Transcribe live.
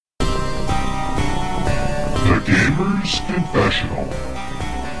Games Confessional.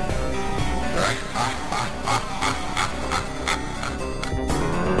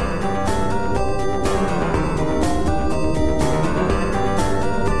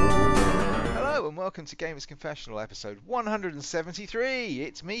 Hello and welcome to Gamers Confessional episode 173.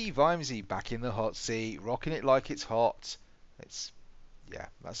 It's me, Vimesy, back in the hot seat, rocking it like it's hot. That's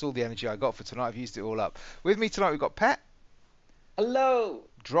all the energy I got for tonight. I've used it all up. With me tonight we've got Pet. Hello.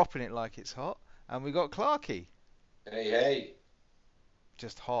 Dropping it like it's hot. And we got Clarky. Hey.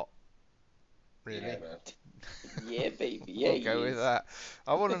 Just hot. Really? Yeah, man. Yeah, baby. Yeah, We'll go with that.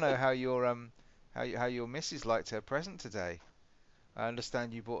 I want to know how your missus liked her present today. I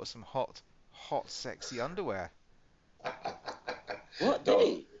understand you bought some hot, sexy underwear. What, did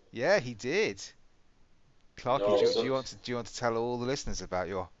he? Yeah, he did. Clarky, No, do you want to tell all the listeners about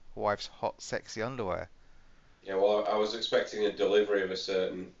your wife's hot, sexy underwear? Yeah, well, I was expecting a delivery of a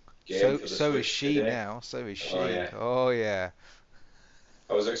certain game for the So is Switch she today. now. So is she. Oh, yeah. Oh yeah.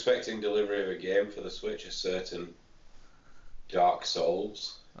 I was expecting delivery of a game for the Switch, a certain Dark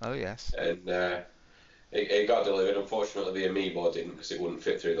Souls, Oh yes. and it got delivered. Unfortunately, the amiibo didn't because it wouldn't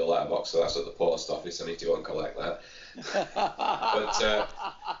fit through the letterbox, so that's at the post office. I need to go and collect that.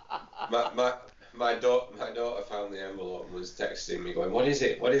 But my daughter found the envelope and was texting me going, "What is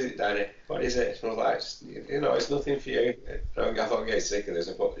it? What is it, Daddy? What is it?" And I was like, "It's nothing for you." I thought I'd get sick of this.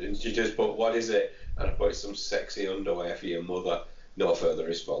 And she just put, "What is it?" And I put, "Some sexy underwear for your mother." No further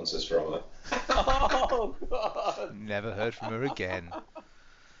responses from her. Oh, God. Never heard from her again.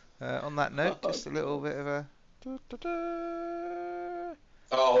 On that note, just a little bit of a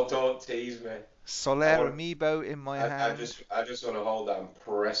Oh, don't tease me. Solaire amiibo in my hand. I just want to hold that and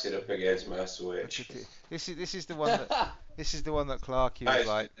press it up against my Switch. This is the one that Clarky was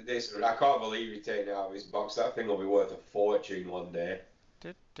like. I can't believe you're taking it out of his box. That thing will be worth a fortune one day.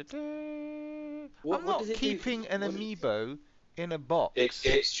 I'm not keeping an amiibo in a box.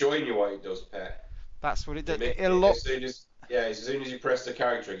 It's showing you what it does, Pet. That's what it does. As soon as you press the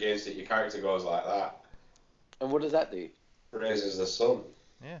character against it, your character goes like that. And what does that do? Raises the sun.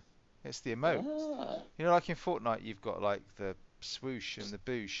 Yeah, it's the emote. You know, like in Fortnite, you've got like the swoosh and the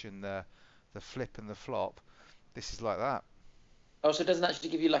boosh and the flip and the flop. This is like that. Oh, so it doesn't actually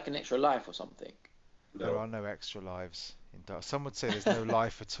give you like an extra life or something? No. There are no extra lives in Dark. Some would say there's no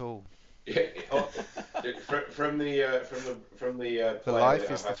life at all. Yeah, from the The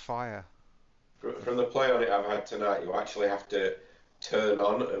life is the fire. From the play on it I've had tonight, you actually have to turn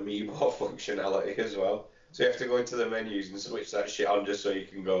on amiibo functionality as well. So you have to go into the menus and switch that shit on just so you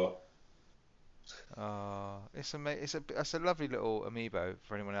can go. It's a lovely little amiibo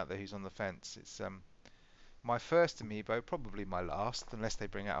for anyone out there who's on the fence. It's my first amiibo, probably my last, unless they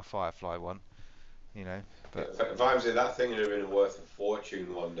bring out a Firefly one. You know, but Vimesy, that thing would have been worth a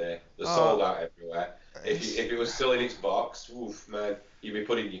fortune one day. They're sold out everywhere. If it was still in its box, oof, man, you'd be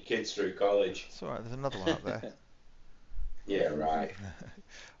putting your kids through college. It's alright, there's another one up there. Yeah, right.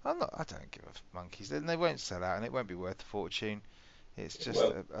 I don't give a monkeys. They won't sell out and it won't be worth a fortune. It's just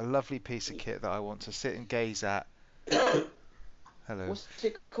a lovely piece of kit that I want to sit and gaze at. Hello. What's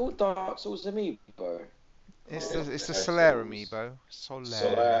it called? Dark Souls amiibo? It's the Solaire amiibo.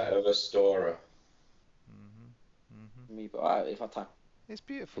 Solaire of Astora. Amiibo. If I type It's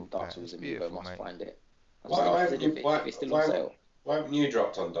beautiful. Dark Souls amiibo, I must find it. Why it's still on sale. Why haven't you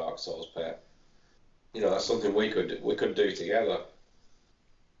dropped on Dark Souls, Pet? You know, that's something we could do together.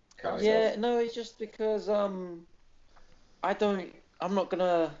 No, it's just because I'm not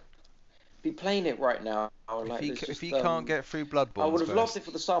gonna be playing it right now. If he can't get through Bloodborne, I would have loved it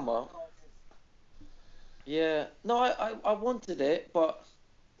for the summer. Yeah, no, I wanted it, but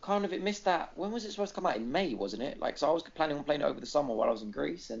kind of it missed that. When was it supposed to come out? In May, wasn't it? Like, so I was planning on playing it over the summer while I was in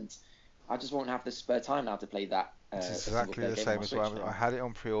Greece, and I just won't have the spare time now to play that. It's exactly the same as well. I had it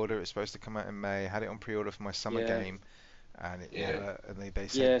on pre-order. It's supposed to come out in May. I had it on pre-order for my summer game, and they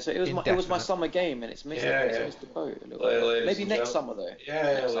said yeah. So it was my summer game, and it's missed. It's missed the boat a little bit. Maybe next summer though.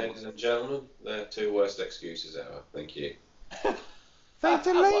 Yeah, ladies and gentlemen, the two worst excuses ever. Thank you. They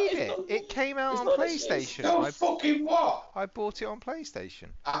delayed it. It came out on PlayStation. No fucking what? I bought it on PlayStation.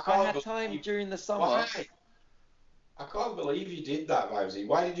 I had time during the summer. Why? I can't believe you did that, Vimesy.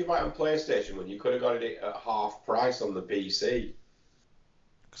 Why did you buy it on PlayStation when you could have got it at half price on the PC?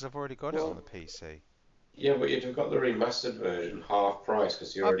 Because I've already got it on the PC. Yeah, but you'd have got the remastered version half price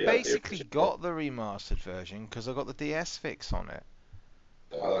because you already. I basically got the remastered version because I got the DS fix on it.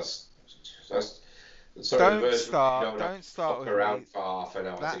 Oh, that's. Don't start with around me. For half an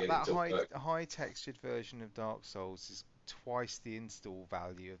hour to get That it high textured version of Dark Souls is twice the install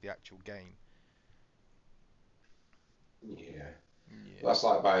value of the actual game. Yeah. Yeah. That's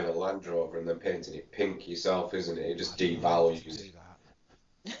like buying a Land Rover and then painting it pink yourself, isn't it? It I'd just love to devalues do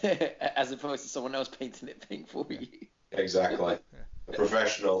it. that. As opposed to someone else painting it pink for Yeah. you. Exactly. Yeah. A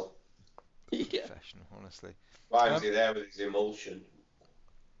professional. Yeah. Professional, honestly. Why was Um, he there with his emulsion?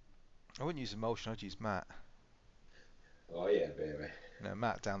 I wouldn't use emulsion. I'd use Matt. Oh yeah, baby. No,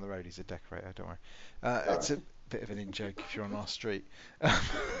 Matt down the road. He's a decorator. Don't worry. It's Alright. a bit of an in joke if you're on our street. You're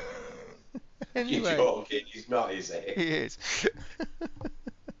Anyway, joking, he's not, is he? he is.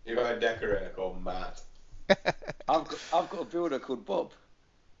 You've got a decorator called Matt. I've got a builder called Bob.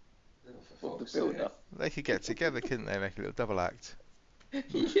 Oh, Bob for the fuck's builder. sake. They could get together, couldn't they? Make a little double act.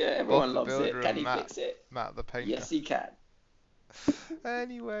 Yeah, Bob everyone the loves it. builder Can and he fix it? Matt the painter. Yes, he can.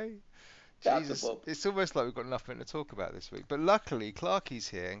 Anyway, Shout out to Jesus, Bob. it's almost like we've got nothing to talk about this week. But luckily, Clarky's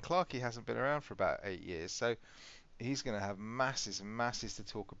here, and Clarky hasn't been around for about 8 years, so he's going to have masses and masses to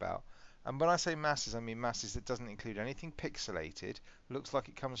talk about. And when I say masses, I mean masses that doesn't include anything pixelated, looks like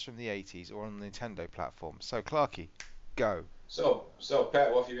it comes from the 80s or on the Nintendo platform. So, Clarky, go. So,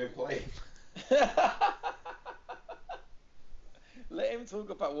 Pet, what have you been playing? Let him talk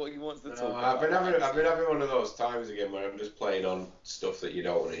about what he wants to No, talk I've about. been having one of those times again where I'm just playing on stuff that you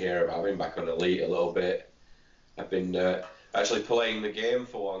don't want to hear about. I've been back on Elite a little bit. I've been actually playing the game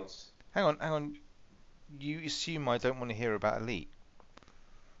for once. Hang on. You assume I don't want to hear about Elite.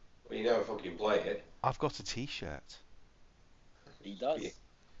 Well, you never fucking play it. I've got a T-shirt. He does.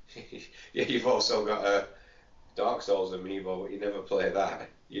 Yeah, you've also got a Dark Souls amiibo, but you never play that.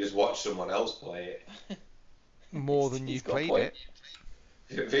 You just watch someone else play it. More than He's you've got a played point.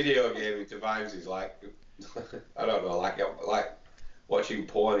 it. Video gaming to Vibes is like, I don't know, like watching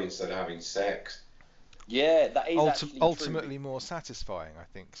porn instead of having sex. Yeah, that is actually Ultimately true. more satisfying, I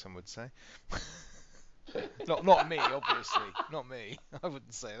think some would say. Not me, obviously. Not me. I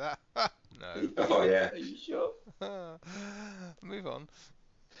wouldn't say that. No. Oh yeah. Are you sure? Move on.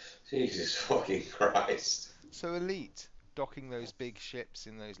 Jesus fucking Christ. So Elite, docking those big ships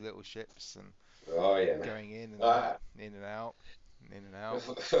in those little ships and Oh yeah. going in and Uh, in and out, in and out.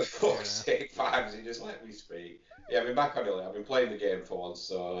 for fuck's sake, Vibes, you just let me speak. Yeah, I've been back on it. I've been playing the game for once,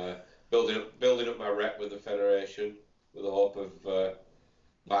 so building up my rep with the Federation with the hope of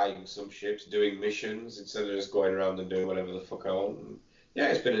buying some ships, doing missions instead of just going around and doing whatever the fuck I want. And yeah,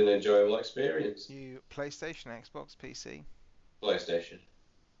 it's been an enjoyable experience. You PlayStation, Xbox, PC? PlayStation.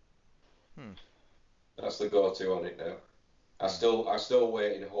 Hmm. That's the go-to on it now. I still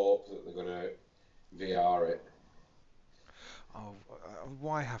wait in hope that they're gonna VR it. Oh,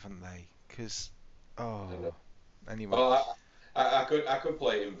 why haven't they? Because, I oh, don't know. anyway. Well, I could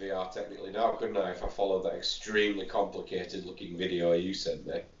play it in VR technically now, couldn't I? If I followed that extremely complicated looking video you sent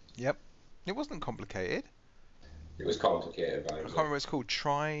me. Yep. It wasn't complicated. It was complicated, I by can't remember what it's called,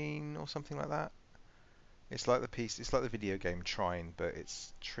 Trine or something like that. It's like it's like the video game Trine, but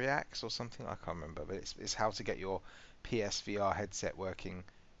it's Triax or something. I can't remember, but it's how to get your PSVR headset working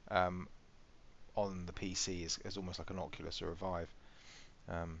on the PC as almost like an Oculus or a Vive.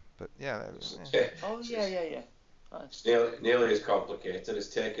 But yeah, Yeah. Oh yeah. Nice. It's nearly as complicated as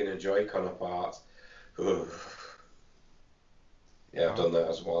taking a Joy-Con apart. Yeah, I've done that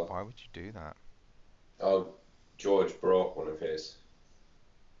as well. Why would you do that? Oh, George broke one of his.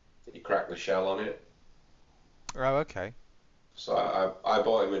 He cracked the shell on it. Oh, okay. So I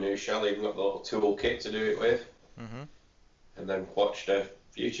bought him a new shell, even got the little tool kit to do it with, Mhm. and then watched a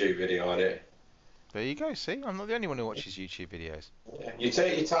YouTube video on it. There you go. See, I'm not the only one who watches YouTube videos. Yeah. You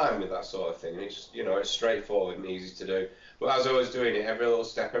take your time with that sort of thing. It's straightforward and easy to do. But as I was doing it, every little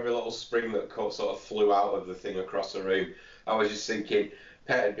step, every little spring that sort of flew out of the thing across the room, I was just thinking,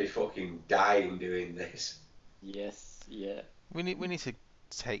 Pet would be fucking dying doing this. Yes. Yeah. We need to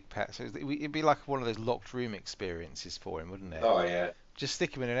take Pet. So it'd be like one of those locked room experiences for him, wouldn't it? Oh yeah. Just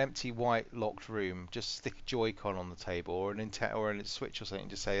stick him in an empty white locked room. Just stick a Joy-Con on the table or or a Switch or something.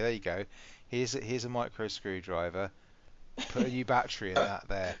 Just say, there you go. Here's a micro screwdriver. Put a new battery in that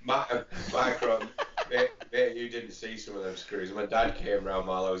there. Micro, mate, you didn't see some of them screws. My dad came round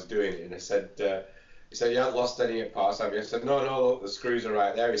while I was doing it, and I said, he said, you haven't lost any parts, have you? I said, no, look, the screws are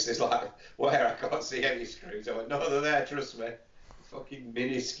right there. He says, like, where? I can't see any screws. I went, no, they're there, trust me. Fucking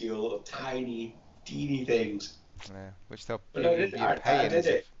minuscule, little tiny, teeny things. Yeah, which they'll But be a pain. I did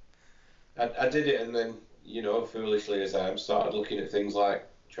it. I did it, and then, foolishly as I am, started looking at things like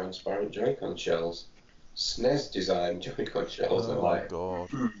transparent Joy-Con shells, SNES design Joy-Con shells. Oh I'm my like, god.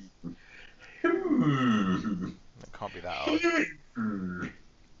 hmm. It can't be that hard.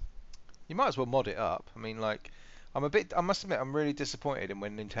 You might as well mod it up. I mean, like, I must admit, I'm really disappointed in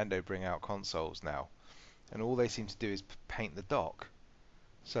when Nintendo bring out consoles now, and all they seem to do is paint the dock.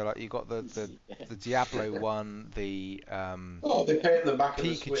 So like you got the Diablo one, the Oh, they paint the back of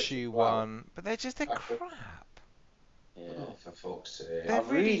the Switch as Pikachu well. one, but they're crap. Yeah. Oh, for fuck's sake. They're I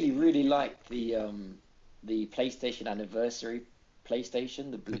really really liked the PlayStation anniversary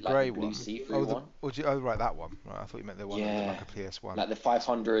PlayStation, the the blue, like the grey blue one. see-through one. Oh right, that one. Right, I thought you meant the one that looked like Yeah, a PS1. like the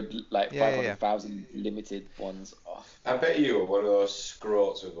 500, like Yeah, yeah, yeah. 500,000 limited ones. Oh, I bet you were one of those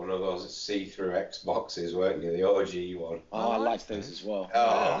scroats with one of those see-through Xboxes, weren't you? The OG one. oh, I liked like those as well. Yeah,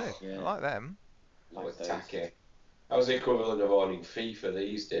 I Oh, did. I Yeah, like them. that was like those. tacky. That was the equivalent of owning FIFA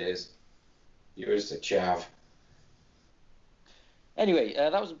these days. You were just a chav. Anyway,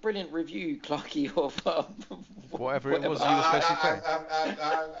 that was a brilliant review, Clarky, of Whatever it was I, you were supposed to be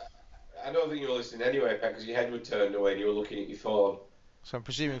playing. I don't think you were listening anyway, Pet, because your head was turned away and you were looking at your phone. So I'm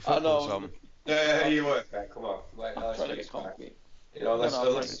presuming I know. football's on. No, you were, Pet. Come on. I'm Let's trying to face get back. comfy. You know, unless, No,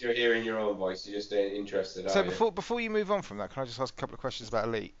 unless you're hearing your own voice, you just ain't interested, So are you? before you move on from that, can I just ask a couple of questions about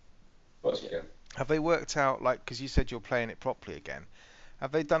Elite? Of course you can. Have they worked out, like, because you said you're playing it properly again,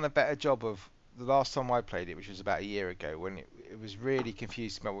 have they done a better job of the last time I played it, which was about a year ago, when it was really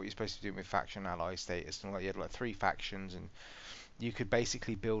confusing about what you're supposed to do with faction ally status, and like you had like 3 factions, and you could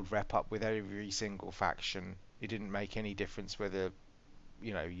basically build rep up with every single faction. It didn't make any difference whether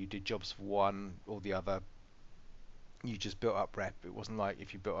you did jobs for one or the other. You just built up rep. It wasn't like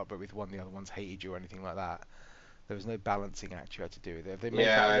if you built up rep with one, the other ones hated you or anything like that. There was no balancing act you had to do with it. Have they made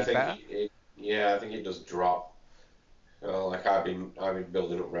that any better? I think it does drop. Like I've been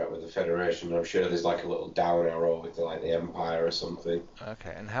building up rep with the Federation. I'm sure there's like a little down arrow with like the Empire or something.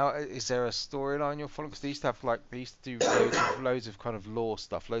 Okay, and how is there a storyline you're following? Because they used to do loads of kind of lore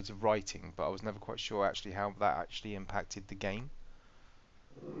stuff, loads of writing, but I was never quite sure actually how that actually impacted the game.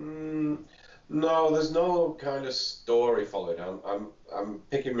 Mm, no, there's no kind of story followed. I'm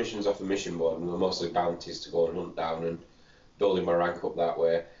picking missions off the mission board, and they're mostly bounties to go and hunt down and building my rank up that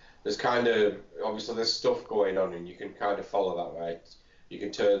way. There's kind of obviously there's stuff going on, and you can kind of follow that, right? You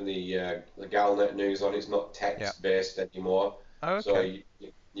can turn the Galnet news on. It's not text based anymore. Oh, So okay.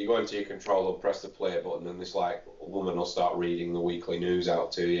 you go into your controller, press the play button, and this like woman will start reading the weekly news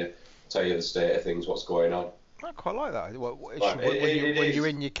out to you, tell you the state of things, what's going on. I quite like that. But When you're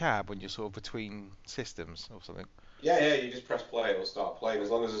in your cab, when you're sort of between systems or something. Yeah, you just press play, it'll start playing. As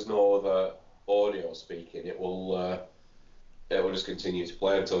long as there's no other audio speaking, it will just continue to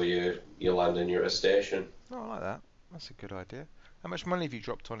play until you land and you're at a station. Oh, I like that. That's a good idea. How much money have you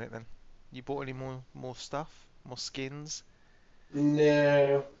dropped on it then? You bought any more stuff? More skins?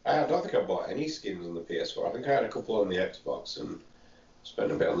 No, I don't think I bought any skins on the PS4. I think I had a couple on the Xbox and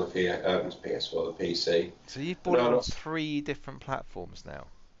spent a bit on the PS4, the PC. So you've bought it on 3 different platforms now.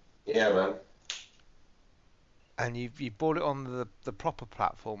 Yeah, man. And you bought it on the proper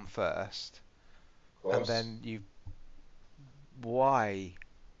platform first, Of and course. then why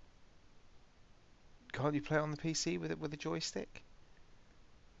can't you play it on the PC with a joystick?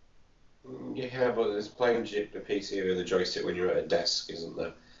 Yeah, but there's playing the PC with a joystick when you're at a desk, isn't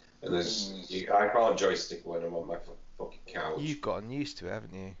there? And I can't joystick when I'm on my fucking couch. You've gotten used to it,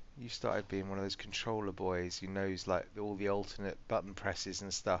 haven't you? You started being one of those controller boys who knows like all the alternate button presses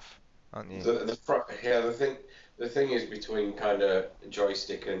and stuff, aren't you? The thing is between kind of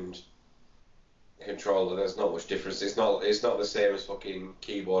joystick and controller, there's not much difference. It's not the same as fucking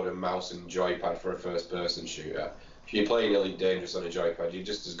keyboard and mouse and joypad for a first person shooter. If you're playing Elite Dangerous on a joypad, you're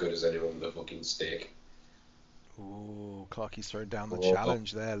just as good as anyone with a fucking stick. Ooh, Clarky's throwing down the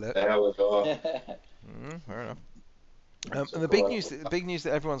challenge there. Look. There we go. Fair enough. And the big news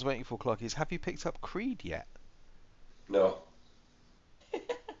that everyone's waiting for, Clarky, is have you picked up Creed yet? No.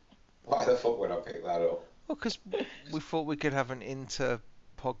 Why the fuck would I pick that up? Well, because we thought we could have an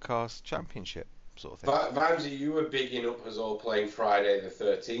inter-podcast championship sort of thing. Vimesy, you were bigging up us all playing Friday the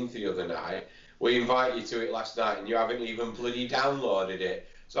 13th the other night. We invited you to it last night and you haven't even bloody downloaded it.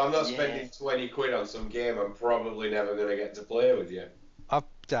 So I'm not spending 20 quid on some game I'm probably never going to get to play with you. I've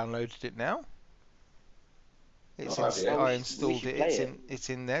downloaded it now. I installed it. It's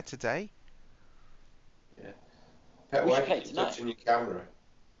in there today. Yeah. Pet, why are you touching your camera?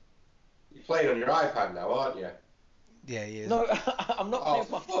 You're playing on your iPad now, aren't you? Yeah, he is. No, I'm not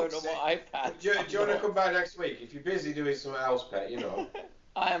playing my phone on my iPad. Do you want to come back next week? If you're busy doing something else, Pet,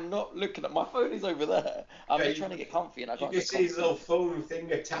 I am not looking at my phone. Is over there. I'm just trying to get comfy, and I can't. You can see his little phone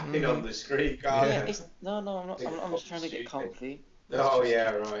finger tapping on the screen, can't you? No, I'm not. I'm just trying to get comfy. Oh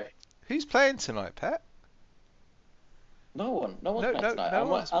yeah, right. Who's playing tonight, Pet? No one. No one's playing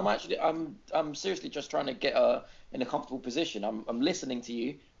tonight. I'm seriously just trying to get in a comfortable position. I'm listening to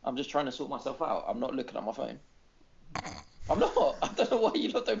you. I'm just trying to sort myself out. I'm not looking at my phone. I'm not. I don't know why you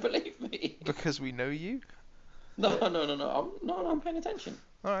lot don't believe me. Because we know you. No, no, no, no. I'm paying attention.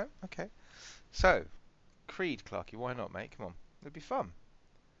 All right, okay. So, Creed, Clarky, why not, mate? Come on, it'd be fun.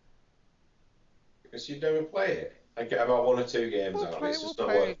 Because you'd never play it. I get about 1 or 2 games We'll out of it. play. It's We'll just not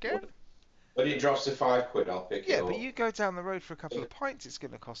play it worth again. it. When it drops to £5, I'll pick it Yeah, but up. you go down the road for a couple of pints, it's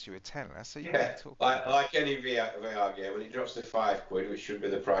going to cost you a tenner. So you Yeah, ain't talking like about. like any VR game, when it drops to £5, which should be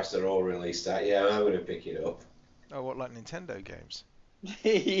the price they're all released at, yeah, I'm gonna pick it up. Oh, what, like Nintendo games?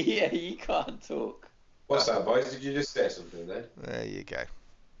 Yeah, you can't talk. What's that, boys? Did you just say something then? There you go.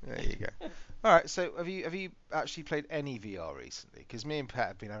 There you go. All right. So have you actually played any VR recently? Because me and Pat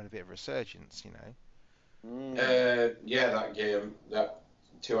have been having a bit of a resurgence, you know. Yeah, that game, that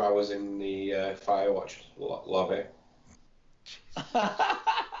 2 hours in the Firewatch lobby.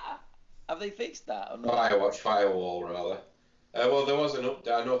 Have they fixed that or not? Firewatch, Firewall rather. Well, there was an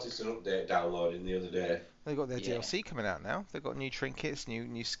update. I noticed an update downloading the other day. They've got their Yeah. DLC coming out now. They've got new trinkets,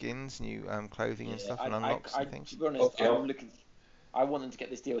 new skins, new clothing and Yeah, stuff, and unlocks and things. to be honest, Okay. I'm looking. I want them to get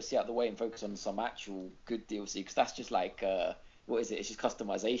this DLC out of the way and focus on some actual good DLC because that's just like, what is it? It's just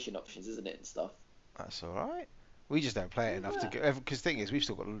customization options, isn't it, and stuff. That's all right. We just don't play it enough to go. Because the thing is, we've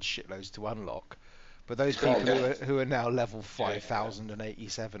still got shitloads to unlock. But those people who are now level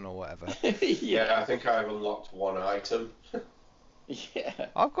 5087 or whatever, Yeah, I think I've unlocked one item. Yeah.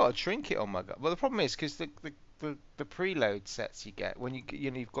 I've got a trinket on my gun. Well, the problem is because the preload sets you get when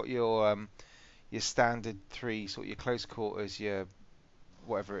you've got your standard three sort of your close quarters, your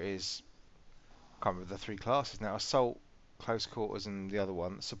whatever it is. I can't remember the three classes now. Assault, close quarters, and the other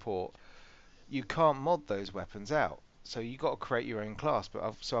one support. You can't mod those weapons out. So you got to create your own class. But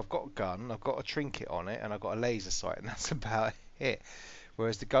I've got a gun, I've got a trinket on it, and I've got a laser sight, and that's about it.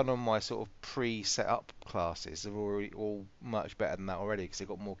 Whereas the gun on my sort of pre-set up classes are already all much better than that already because they've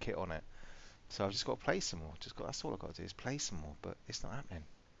got more kit on it. So I've just got to play some more. That's all I've got to do is play some more. But it's not happening.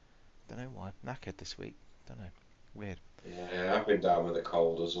 Don't know why. Knackered this week. Don't know. Weird. Yeah, I've been down with a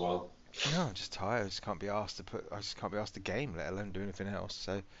cold as well. No, I'm just tired. I just can't be asked to game, let alone do anything else.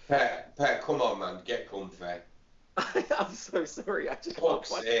 So Pet, come on, man, get comfy. I'm so sorry. I just Fuck's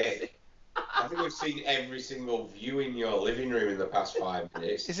can't sake. I think we've seen every single view in your living room in the past 5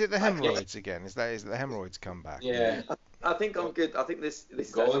 minutes. is it the hemorrhoids again? Is it the hemorrhoids come back? Yeah. I think I'm good. I think this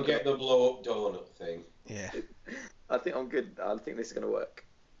is Go and actually get the blow up donut thing. Yeah. I think I'm good. I think this is gonna work.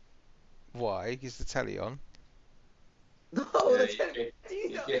 Why? Is the telly on? No,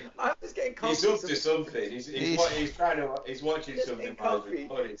 Yeah, I'm just getting comfy. He's up to something. He's watching Just something. getting comfy,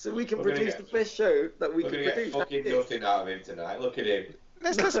 Funny. so we can We're gonna produce get- the best show that we We're can gonna get produce. fucking nothing out of him tonight. Look at him.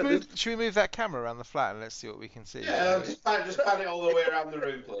 Let's move. Should we move that camera around the flat and let's see what we can see? Yeah, just pan it all the way around the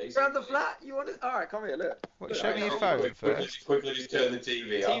room, please. Around the flat, you want it? All right, come here. Look. What, Look, show me your quickly, phone Quickly, first. quickly just turn the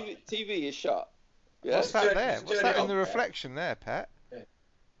TV off. TV is shut. Yeah. What's that Turn- there? just What's turn that it in on, the Pet. reflection there, Pat? Yeah.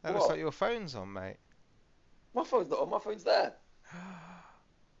 That looks What? like your phone's on, mate. My phone's not on. My phone's there.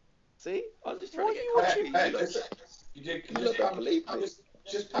 See? I'm just trying What to are get you comfy. watching? Pet, You look- just don't believe me.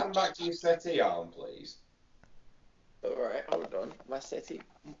 just pan back to your settee arm, please. All right, hold on. My settee.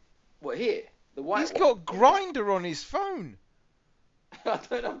 What here? The white. He's one? got Grinder on his phone. I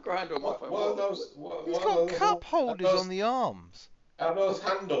don't have grinder on my phone. What are those? He's what got are those- cup holders are those, on the arms. Are those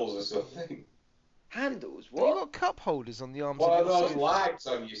handles or something? Handles? You've What? got cup holders on the arms What are of your those sofa. lights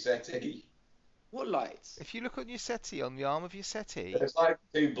on your settee? What lights? If you look on your settee, on the arm of your settee, There's like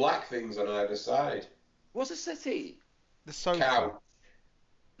two black things on either side. What's a settee? the sofa, Couch.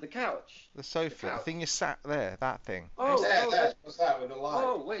 The couch. the sofa, the couch. thing you sat there, that thing. Oh, What's that with the light?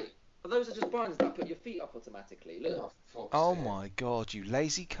 oh, wait. Those are just buttons that put your feet up automatically. Look. Oh, fuck's Oh sake. my god, you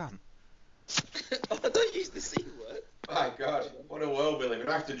lazy cunt. I don't use the C word. My God, what a world we live in.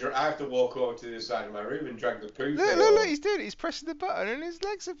 I have to walk over to the other side of my room and drag the poo. Look, he's doing it. He's pressing the button and his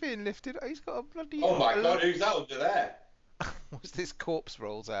legs are being lifted. He's got a bloody... Oh my God, who's that under there? What's this corpse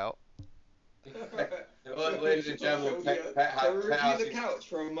rolls out? Ladies and gentlemen, Pet has his- couch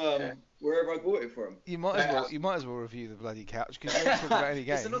from Yeah. wherever I bought it from. You might as well review the bloody couch because you don't talk about any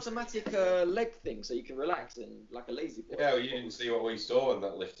games. It's an automatic leg thing, so you can relax and like a lazy boy. Yeah, well, you didn't see what we saw when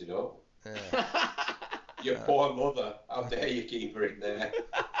that lifted up. Yeah. Your poor mother. How dare you keep her in there?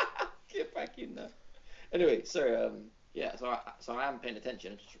 Get back in there. Anyway, so yeah, so I am paying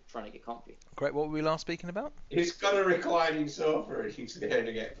attention and just trying to get comfy. Great. What were we last speaking about? He's got a reclining sofa and he's going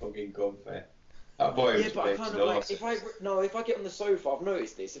to get fucking comfy. That boy Yeah, was but I made kind to of like know. if I get on the sofa, I've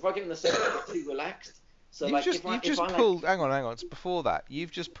noticed this. If I get on the sofa, I get too relaxed. So You've like just if I pulled. Hang on. It's before that.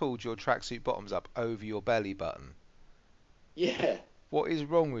 You've just pulled your tracksuit bottoms up over your belly button. yeah. What is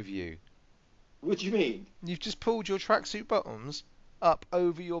wrong with you? What do you mean? You've just pulled your tracksuit bottoms up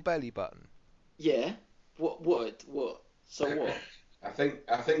over your belly button. Yeah. What? So what? I think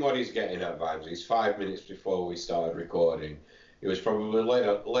what he's getting at, Vibes, is 5 minutes before we started recording, he was probably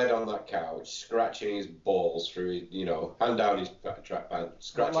laid on that couch, scratching his balls through his, hand down his track pants, What,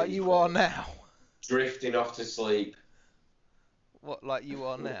 scratching like his you are balls, now? drifting off to sleep. What, like you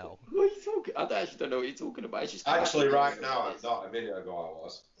are now? What are you talking? I actually don't know what you're talking about. It's just Actually, classic. right now, I'm not. A minute ago, I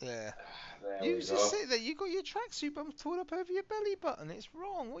was. Yeah. There You we just go. sit there. You got your tracksuit bum torn up over your belly button. It's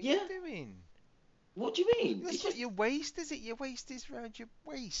wrong. What are Yeah. you doing? What do you mean? That's It's not just your waist, is it? Your waist is round your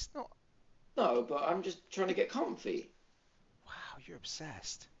waist, not. no, but I'm just trying to get comfy. Wow, you're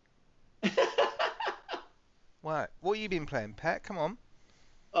obsessed. Right. What have you been playing, Pet? Come on.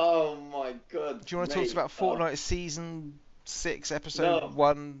 Oh my god, Do you want to talk mate. about Fortnite season 6, episode No,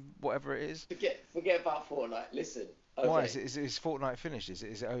 1, whatever it is? forget about Fortnite. Listen, Why okay. is Fortnite finished? Is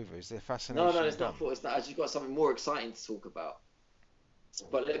it over? Is the No, fascination it's not done? Fortnite. It's not. I just got something more exciting to talk about.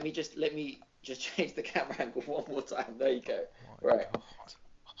 But let me just change the camera angle one more time. There you go. My Right. God.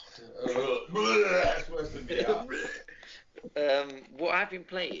 That's supposed to be up. What I've been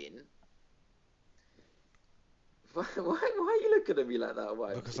playing. Why are you looking at me like that?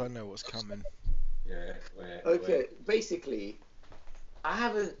 Why? Because I know what's coming. Yeah, wait, Okay, basically, I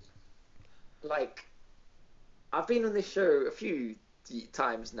haven't like I've been on this show a few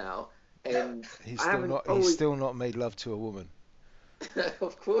times now, and He's I still haven't not. He's always. still not made love to a woman.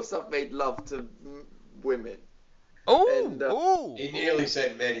 Of course, I've made love to women, and Oh, oh, He nearly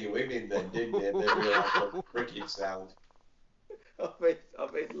said many women then, didn't he? And then realised what oh. cricket sound.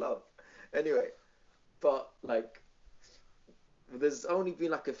 I've made love. Anyway, but like, there's only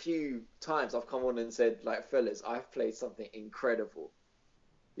been like a few times I've come on and said like, fellas, I've played something incredible,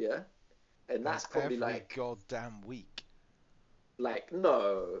 yeah, and that's That's probably every goddamn week.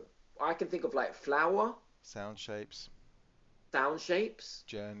 no, I can think of like Flower, Sound shapes, Sound Shapes,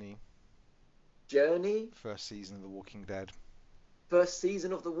 Journey, Journey, first season of The Walking Dead, first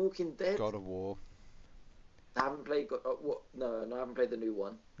season of The Walking Dead. God of War. I haven't played. What? No, I haven't played the new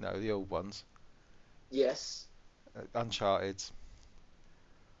one. No, the old ones. Yes, Uncharted.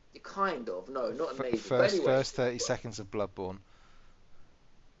 kind of. No, not F- amazing. But first anyway, first 30 seconds of Bloodborne.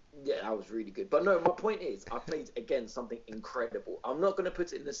 yeah, that was really good. But no, my point is, I played again something incredible. I'm not going to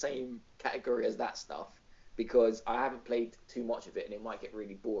put it in the same category as that stuff because I haven't played too much of it and it might get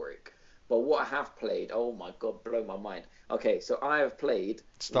really boring. But what I have played, oh my god, blow my mind. Okay, so I have played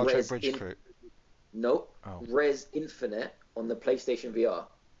Star Trek Bridge Crew. Nope, Oh. Res Infinite on the PlayStation VR.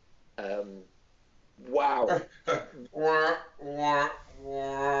 Wow.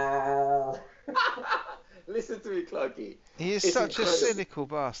 Listen to me, Clarky. He is It's such a incredible. cynical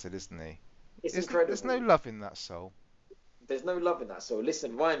bastard, isn't he? It's There's no incredible. love in that soul. There's no love in that. So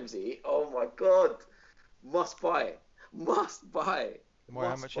listen, Rhymesy. Oh my god, must buy, must buy, Why? How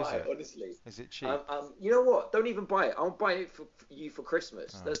must much is buy. it? Honestly, Is it cheap? you know what? Don't even buy it. I'll buy it for you for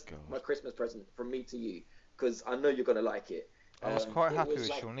Christmas. Oh That's my God. Christmas present from me to you because I know you're gonna like it. I was quite It happy was with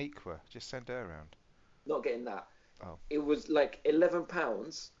like Shaniqua. Just send her around. not getting that. Oh. It was like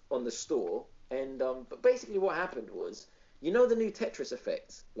 £11 on the store, and but basically what happened was, you know the new Tetris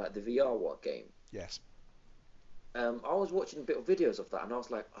effect, like the VR what game. Yes. I was watching a bit of videos of that, and I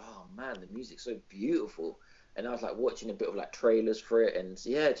was like, oh man, the music's so beautiful. And I was like watching a bit of like trailers for it, and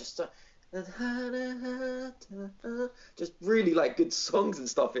yeah, just really like good songs and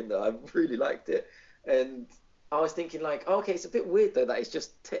stuff in there. I really liked it, and I was thinking like, oh, okay, it's a bit weird though that it's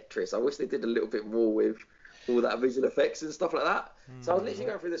just Tetris. I wish they did a little bit more with all that visual effects and stuff like that. So I was literally Hmm.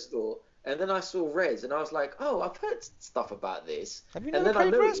 going through the store, and then I saw Res, and I was like, oh, I've heard stuff about this, Have you and never then I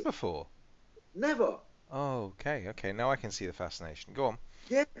played Res noticed before? never. Oh, okay, okay. Now I can see the fascination. Go on.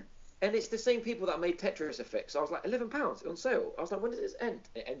 Yeah. And it's the same people that made Tetris Effect. So I was like, £11 on sale. I was like, when does this end?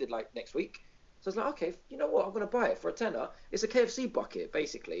 It ended like next week. So I was like, okay, you know what? I'm going to buy it for a tenner. It's a KFC bucket,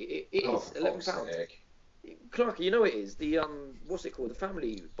 basically. It Oh, is for £11. fuck's sake. Clarky, you know it is. The what's it called? The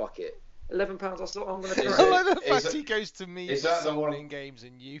family bucket. £11. I thought I'm going to Is try I it. like the is fact it he goes to me is for that the soul one? in games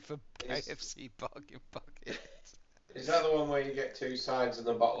and you for Is KFC bucket. is that the one where you get two sides and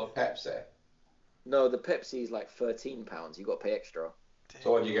a bottle of Pepsi? No, the Pepsi is like £13. You got to pay extra.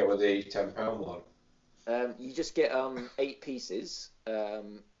 So what do you get with the £10 one? You just get 8 pieces,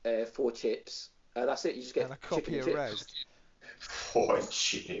 4 chips. That's it. You just And a get chicken copy and of chips. Res. 4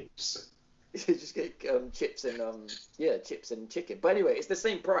 chips. You just get chips and chips and chicken. But anyway, it's the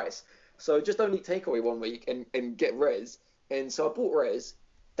same price. So just only takeaway one week and get Res. And so I bought Res,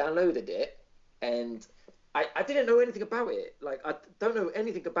 downloaded it, and I didn't know anything about it. Like I don't know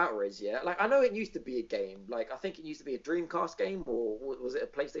anything about Res yet. Like I know it used to be a game. Like I think it used to be a Dreamcast game, or was it a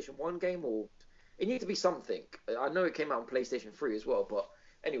PlayStation 1 game, or it used to be something. I know it came out on PlayStation 3 as well. But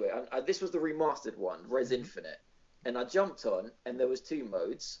anyway, this was the remastered one, Res Infinite. and I jumped on, and there was two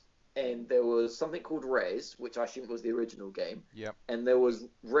modes, and there was something called Res, which I assumed was the original game, Yep. and there was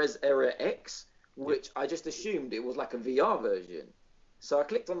Res Era X, Yep. which I just assumed it was like a VR version. So I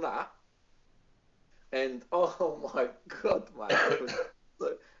clicked on that, and oh my god, man,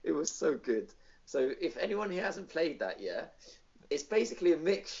 it was so good. So if anyone who hasn't played that yet, it's basically a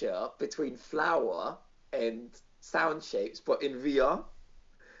mixture between Flower and Sound Shapes, but in VR.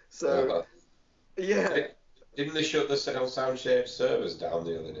 So Uh, yeah, didn't they shut the Sound Shape servers down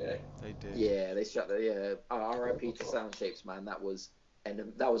the other day? They did. yeah, they shut the RIP to Sound Shapes, man. That was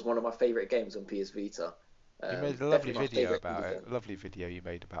one of my favorite games on PS Vita. You made a lovely Definitely my video favorite about indie it. game. A lovely video you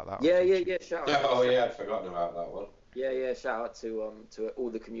made about that on Yeah, yeah, YouTube. yeah. Shout out. Oh yeah, I'd forgotten about that one. Yeah. Shout out to all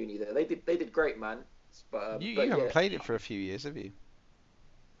the community there. They did great, man. You But haven't yeah, played it for a few years, have you?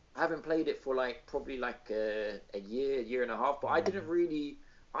 I haven't played it for like probably like a year and a half. But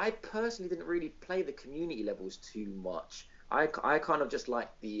I personally didn't really play the community levels too much. I kind of just like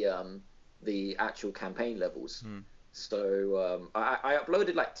the actual campaign levels. Hmm. So I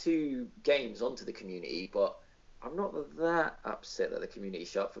uploaded like 2 games onto the community, but I'm not that upset that the community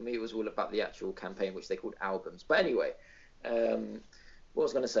shut. For me, it was all about the actual campaign, which they called albums. But anyway, what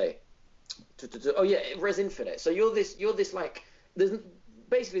was I going to say? Oh yeah, Res Infinite. So you're this like there's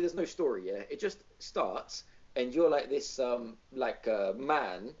no story. Yeah, it just starts and you're like this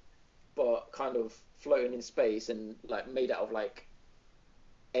man, but kind of floating in space and like made out of like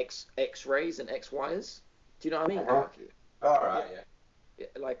X-rays and X-wires. Do you know what I mean? Uh-huh. All right, yeah. Yeah,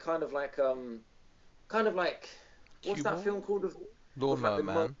 like kind of like what's that Cue film called with Lawnmower like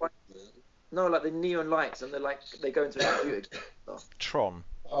Man. no, like the neon lights and they go into a computer. Stuff. Tron.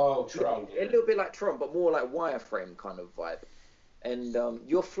 Oh, Tron. A little bit like Tron, but more like wireframe kind of vibe. And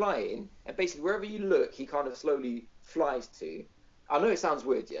you're flying, and basically wherever you look, he kind of slowly flies to. I know it sounds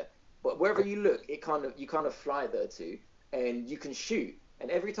weird, yeah, but wherever you look, you kind of fly there to, and you can shoot. And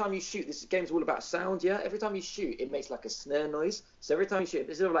every time you shoot, this game's all about sound, yeah. Every time you shoot, it makes like a snare noise. So every time you shoot,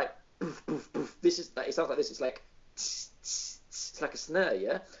 it's sort of like poof, poof, poof. This is like, it sounds like this. It's like tss, tss, tss. It's like a snare,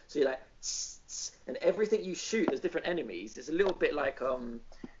 yeah. So you're like tss, tss. And everything you shoot, there's different enemies. It's a little bit like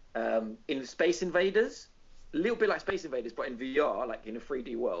in Space Invaders, a little bit like Space Invaders, but in VR, like in a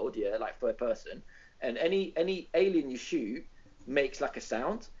 3D world, yeah, like third person. And any alien you shoot makes like a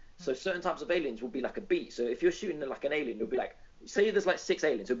sound. So certain types of aliens will be like a beat. So if you're shooting like an alien, it'll be like, say there's like 6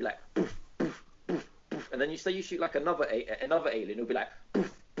 aliens, it'll be like poof, poof, poof, poof. And then you say you shoot like another alien, it'll be like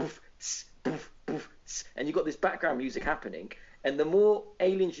poof, poof, tss, poof, poof, tss. And you've got this background music happening. And the more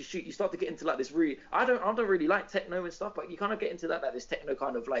aliens you shoot, you start to get into like this really. I don't really like techno and stuff, but you kind of get into that like this techno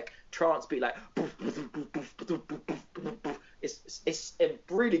kind of like trance beat, like it's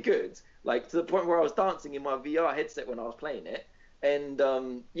really good. Like to the point where I was dancing in my VR headset when I was playing it. And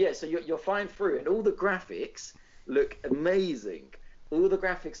yeah, so you're flying through, and all the graphics look amazing. All the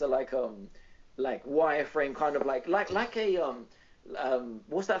graphics are like wireframe, kind of like a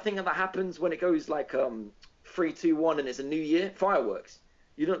what's that thing that happens when it goes like 3, 2, 1 and it's a new year? Fireworks.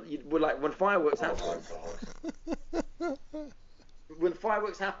 We're like when fireworks happen. When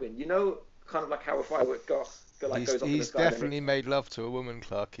fireworks happen, you know, kind of like how a firework goes up in the He's sky. definitely made love to a woman,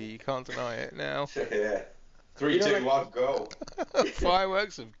 Clarky. You can't deny it now. Yeah. 3, 2, 1, go.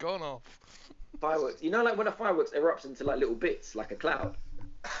 Fireworks have gone off. Fireworks. You know, like when a fireworks erupts into like little bits, like a cloud.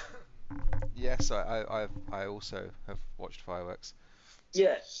 Yes, I also have watched fireworks.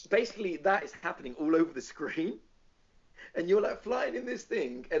 Yeah, basically that is happening all over the screen, and you're like flying in this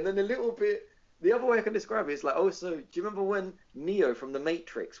thing, and then a little bit. The other way I can describe it is like, oh, so do you remember when Neo from the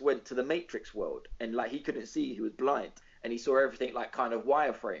Matrix went to the Matrix world, and like he couldn't see, he was blind, and he saw everything like kind of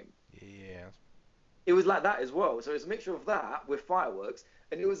wireframe. Yeah. It was like that as well. So it's a mixture of that with fireworks,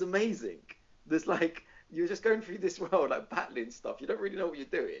 and it was amazing. There's like you're just going through this world like battling stuff. You don't really know what you're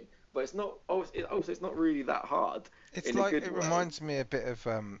doing, but it's not. Also, it's not really that hard. It's like it reminds me a bit of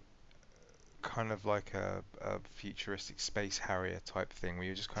kind of like a futuristic Space Harrier type thing where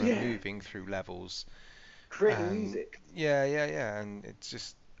you're just kind of moving through levels, creating music. Yeah, and it's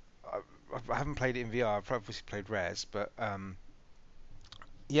just I haven't played it in VR. I've obviously played Res, but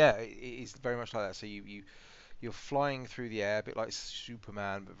yeah, it is very much like that. So you're flying through the air, a bit like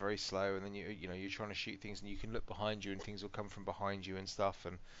Superman, but very slow. And then you're trying to shoot things, and you can look behind you, and things will come from behind you and stuff.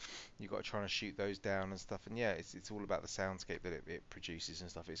 And you've got to try and shoot those down and stuff. And yeah, it's all about the soundscape that it produces and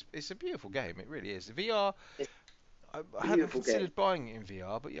stuff. It's a beautiful game. It really is. VR. I hadn't considered buying it in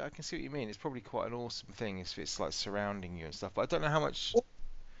VR, but yeah, I can see what you mean. It's probably quite an awesome thing if it's like surrounding you and stuff. But I don't know how much.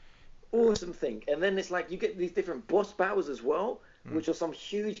 Awesome thing. And then it's like you get these different boss battles as well. which are some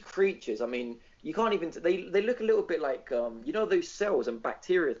huge creatures. I mean, you can't even. They look a little bit like you know those cells and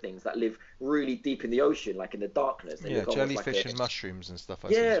bacteria things that live really deep in the ocean, like in the darkness. They Yeah, look almost jellyfish like and mushrooms and stuff. I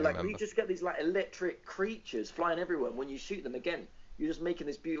seem yeah, to like you remember. just get these like electric creatures flying everywhere. And when you shoot them again, you're just making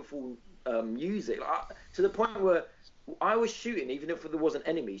this beautiful music to the point where I was shooting even if there wasn't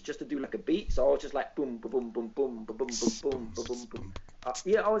enemies just to do like a beat. So I was just like boom, boom, boom, boom, boom, boom, boom, boom, boom, boom, boom.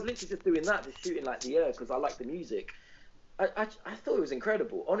 Yeah, I was literally just doing that, just shooting like the air because I like the music. I thought it was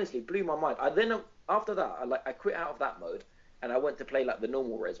incredible. Honestly, blew my mind. I then after that, I quit out of that mode and I went to play like the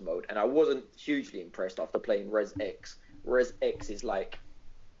normal res mode, and I wasn't hugely impressed after playing Res X. Res X is like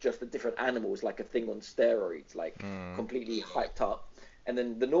just the different animals, like a thing on steroids, like completely hyped up. And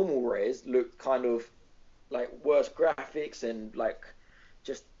then the normal Res looked kind of like worse graphics and like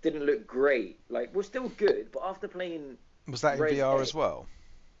just didn't look great. Like we're still good, but after playing Was that in Res VR X, as well?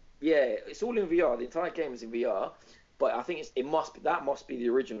 yeah, it's all in VR. The entire game is in VR, but I think it must be that must be the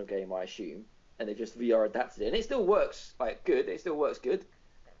original game, I assume, and they just VR adapted it, and it still works like good. It still works good,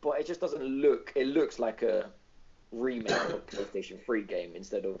 but it just doesn't look. It looks like a remake of a PlayStation 3 game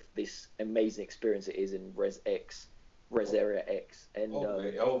instead of this amazing experience it is in Res X, Res Area X, and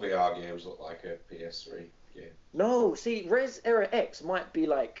All VR games look like a PS3 game. no, see, Res Area X might be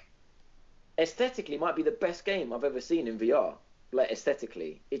like aesthetically might be the best game I've ever seen in VR. Like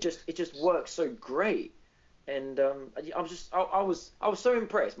aesthetically, it just works so great, and I was so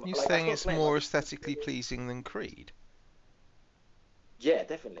impressed. You Like I saying stopped it's playing, more like, aesthetically pleasing than Creed? yeah,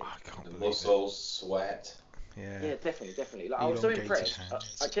 definitely. I can't The believe muscles, sweat. it. Yeah, Yeah. definitely. Like I was so Elongated impressed.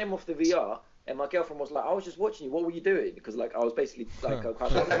 hands. I came off the VR, and my girlfriend was like, "I was just watching you. What were you doing?" Because like I was basically like,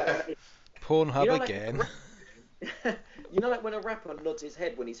 kind of, like Pornhub you know, like again. you know, like when a rapper nods his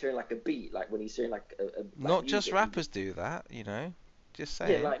head when he's hearing like a beat, like when he's hearing like Not just music. rappers do that, you know. Just Yeah,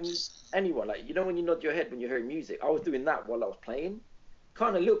 saying. like anyone, like you know when you nod your head when you're hearing music. I was doing that while I was playing,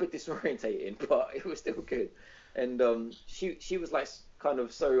 kind of a little bit disorientating, but it was still good. And she was like kind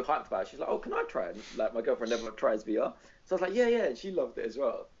of so hyped about it. She's like, "Oh, can I try it?" And, like my girlfriend never tries VR, so I was like, "Yeah, yeah," and she loved it as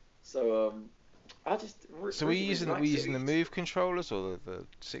well. So I just So really, really we liked using it. the Move controllers or the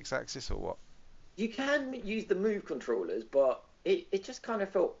 6-axis or what? You can use the Move controllers, but it just kind of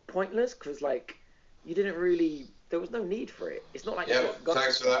felt pointless because like you didn't really there was no need for it. It's not like you've Yeah, got guns.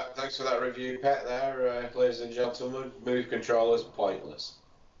 thanks for that. Thanks for that review, Pet. There, ladies and gentlemen. Move controllers pointless.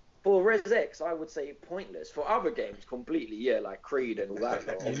 For Res X, I would say pointless. For other games, completely, yeah, like Creed and all that.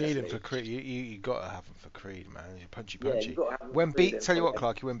 You need them Obviously, for Creed. You gotta have them for Creed, man. You're punchy yeah, you punchy. got to have them for When Creed Beat, and tell you for what,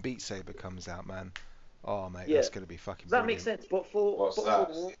 Clarky, when Beat Saber comes out, man. Oh mate, yeah, that's gonna be fucking that makes brilliant. sense. But for What's but that?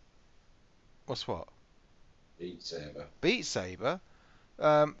 for What's what? Beat Saber. Beat Saber.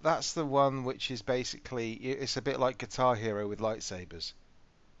 That's the one which is basically it's a bit like Guitar Hero with lightsabers.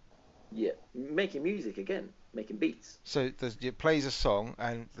 yeah, making music again, making beats. So it plays a song,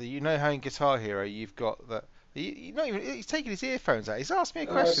 and you know how in Guitar Hero you've got that. You not even. He's taking his earphones out. He's asked me a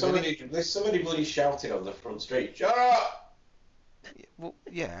question. There's somebody bloody shouting on the front street. Shut up! Well,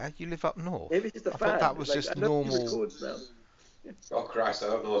 yeah, you live up north. Maybe it's just a I fan. thought that was Like, just I know he normal. records now. Oh Christ! I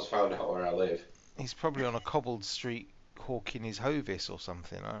hope no one's found out where I live. He's probably on a cobbled street hawking his Hovis or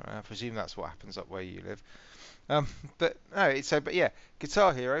something. I presume that's what happens up where you live. But no, but yeah,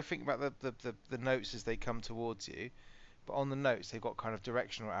 Guitar Hero. Think about the notes as they come towards you. But on the notes, they've got kind of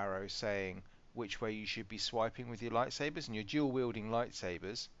directional arrows saying which way you should be swiping with your lightsabers, and you're dual wielding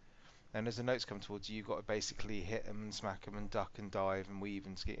lightsabers. And as the notes come towards you, you've got to basically hit them and smack them and duck and dive and weave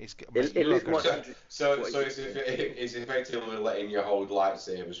and mate, It you are looks going much to. interesting. So it's effectively letting you hold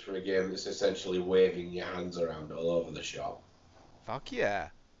lightsabers for a game that's essentially waving your hands around all over the shop. Fuck yeah.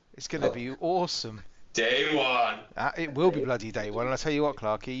 It's going to be awesome. Day one. It will be bloody day one. And I tell you what,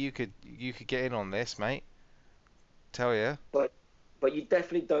 Clarky, you could get in on this, mate. Tell you. But you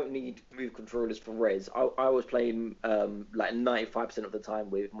definitely don't need move controllers for Res. I was playing like 95% of the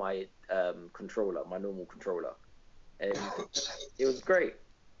time with my controller, my normal controller, and it was great.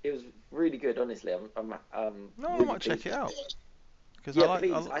 It was really good, honestly. No, I really might check pleased. it out because Yeah, I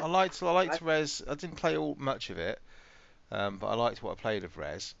please. liked Res. I didn't play all much of it, but I liked what I played of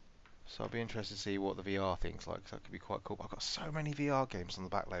Res. So I'll be interested to see what the VR thing's like. 'Cause that could be quite cool. But I've got so many VR games on the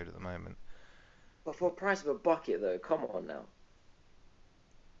backload at the moment. But for the price of a bucket, though, come on now.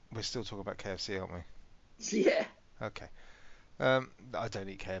 We're still talking about KFC, aren't we? Yeah. Okay. I don't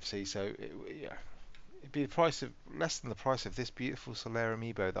eat KFC, so yeah, it'd be the price of less than the price of this beautiful Solaire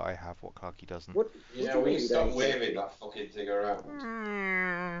amiibo that I have. What Clarky doesn't. What Yeah, do you we mean you stop don't eat? waving that fucking thing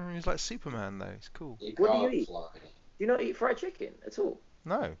around. He's like Superman though. It's cool. You What do you can't eat? fly. Do you not eat fried chicken at all?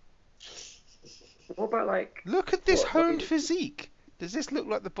 No. What about like Look at this what? honed physique. Does this look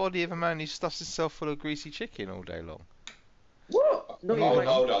like the body of a man who stuffs himself full of greasy chicken all day long? What? not even Oh, like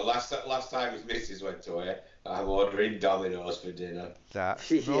hold on. Last time his missus went away, I'm ordering Domino's for dinner. That's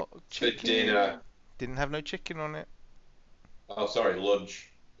yeah. not For chicken. dinner. Didn't have no chicken on it. Oh, sorry, lunch.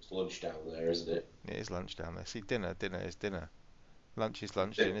 It's lunch down there, isn't it? It is lunch down there. See, dinner is dinner. Lunch is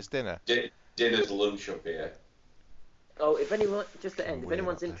lunch, dinner's dinner. Dinner's lunch up here. Oh, if anyone, just to Fucking end, if weird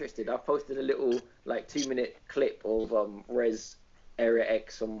anyone's up there. interested, I've posted a little like 2 minute clip of Res Area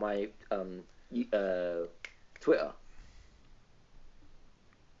X on my Twitter.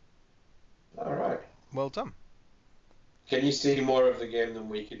 All right. Well done. Can you see more of the game than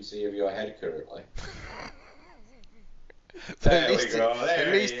we can see of your head currently? There we go. There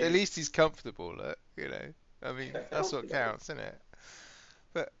At he is. least he's comfortable. Look, you know. I mean, that's what counts, isn't it?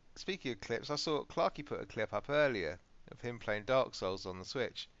 But speaking of clips, I saw Clarky put a clip up earlier of him playing Dark Souls on the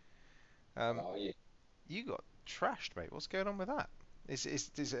Switch. Oh, yeah. You got trashed, mate. What's going on with that? Is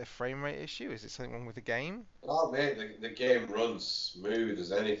it a frame rate issue? Is it something wrong with the game? Oh, mate, the game runs smooth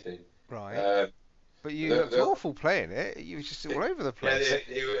as anything. Right. But you looked awful playing it. You were just all over the place.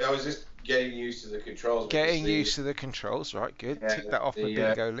 I was just getting used to the controls. Getting used to the controls, right? Good. Yeah, Tick that off my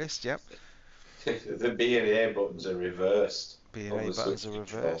bingo list. Yep. the B and A buttons are reversed. B and on A the buttons Switch are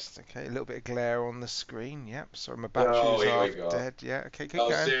control. reversed. Okay, a little bit of glare on the screen. Yep. Sorry, my Oh, battery's here we half go. dead. Yeah. Okay, keep Oh,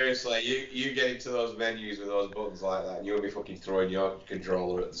 going. seriously, you get into those menus with those buttons like that, and you'll be fucking throwing your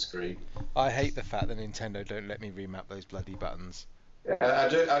controller at the screen. I hate the fact that Nintendo don't let me remap those bloody buttons. I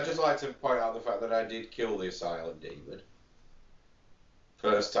just like to point out the fact that I did kill the Asylum Demon.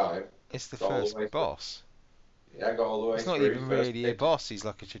 First time. It's the Got all the first way through. boss. Yeah, I got all the way It's not through. even first really a bit. boss. He's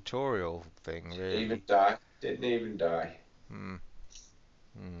like a tutorial thing, Didn't really. even die. Didn't even die. Hmm.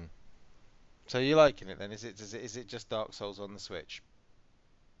 Hmm. So you're liking it then? Is it just Dark Souls on the Switch?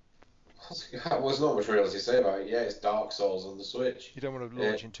 There's not much real to say about it. Yeah, it's Dark Souls on the Switch. You don't want to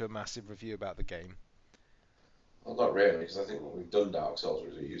launch into a massive review about the game. Well, not really, because I think we've done Dark Souls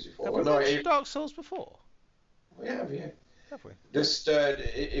reviews before. Have Well, we no, mentioned Dark Souls before? we have, yeah. Have we? Just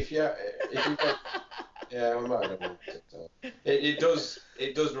if you go, yeah, we might have done it. It does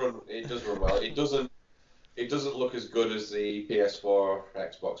run well. It doesn't look as good as the PS4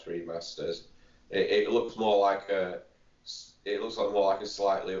 Xbox remasters. It looks more like more like a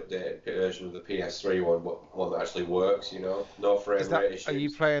slightly updated version of the PS3 one, but one that actually works. You know, no frame rate issues. Are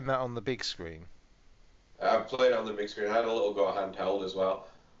you playing that on the big screen? I've played it on the big screen. I had a little go handheld as well.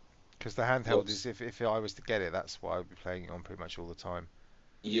 Because the handheld is, if I was to get it, that's what I would be playing it on pretty much all the time.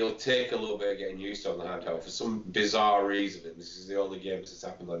 You'll take a little bit of getting used to on the handheld for some bizarre reason, and this is the only game that's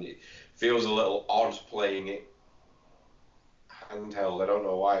happened on it. Feels a little odd playing it handheld. I don't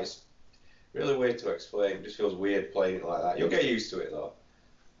know why. It's really weird to explain. It just feels weird playing it like that. You'll get used to it though.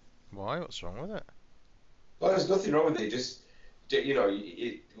 Why? What's wrong with it? Well, there's nothing wrong with it. Just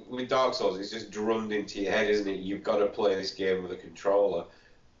with Dark Souls, it's just drummed into your head, isn't it? You've got to play this game with a controller,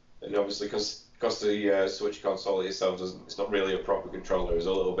 and obviously because the Switch console itself it's not really a proper controller. It's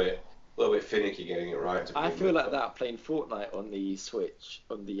a little bit finicky getting it right. I feel like that playing Fortnite on the Switch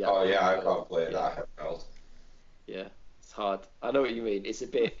on the. Oh yeah, I can't play that handheld. Yeah, it's hard. I know what you mean. It's a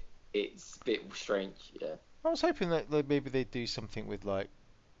bit strange. Yeah. I was hoping that maybe they'd do something with like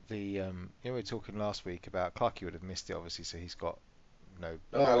the we were talking last week about Clarky would have missed it obviously, so he's got no.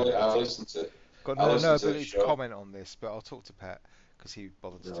 No, I listened to. Got I no listened to the ability to show. comment on this, but I'll talk to Pat because he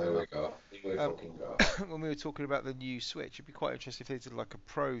bothered to No, turn here we up. go. Here we fucking go. When we were talking about the new Switch, it'd be quite interesting if they did like a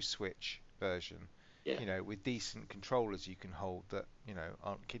Pro Switch version. Yeah. You know, with decent controllers you can hold that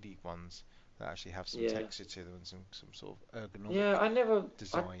aren't kiddie ones that actually have some Yeah. texture to them and some sort of ergonomic. Yeah, I never.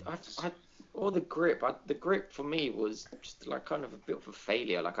 design. Or the grip. The grip for me was just like kind of a bit of a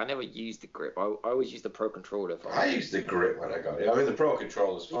failure. Like I never used the grip. I always used the Pro controller. I used the grip when I got it. I mean, the Pro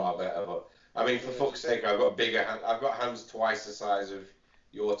controller's far better, but I mean, for fuck's sake, I've got bigger hands. I've got hands twice the size of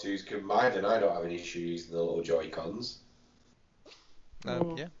your two's combined, and I don't have any issue using the little Joy-Cons.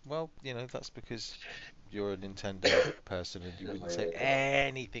 Yeah, well, that's because you're a Nintendo person and you wouldn't say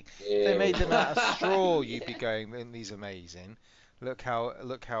anything. If they made them out of straw, you'd be going, "These are amazing. Look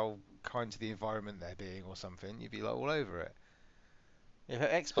how kind to the environment they're being," or something. You'd be like all over it. If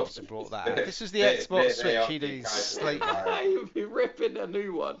Xbox had brought that out, if this was the Xbox Switch, he'd have slate. You'd be ripping a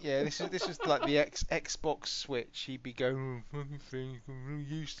new one. Yeah, this was like the Xbox Switch. He'd be going, "Fucking thing, really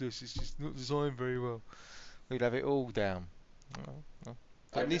useless. It's just not designed very well." We'd have it all down. Well,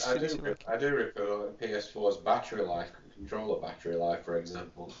 I do rip PS4's battery life, controller battery life, for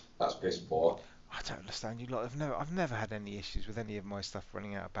example. That's piss poor. I don't understand you lot. I've never had any issues with any of my stuff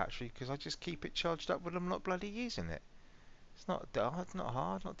running out of battery because I just keep it charged up when I'm not bloody using it. It's not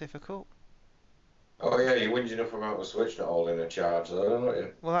hard, not difficult. Oh yeah, you whinge enough about the Switch not holding a charge, though, don't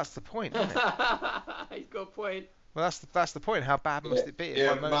you? Well, that's the point, isn't it? He's got a point. Well, that's the point. How bad Yeah, must it be if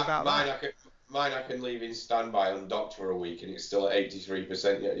I yeah. moan about that? Mine I can leave in standby undocked for a week and it's still at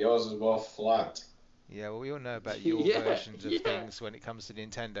 83%. Yet yours is more flat. Yeah, well, we all know about your Yeah, versions of yeah. things when it comes to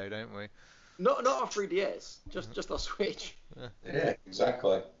Nintendo, don't we? Not our 3DS, just our Switch. Yeah. Yeah,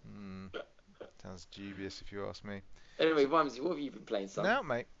 exactly. Sounds dubious if you ask me. Anyway, Vimesy, what have you been playing, son? No,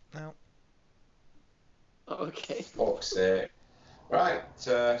 mate. No. Oh, okay. Fuck's sake. Right,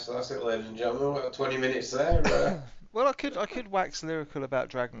 so that's it, ladies and gentlemen. We've got 20 minutes there. Well, I could wax lyrical about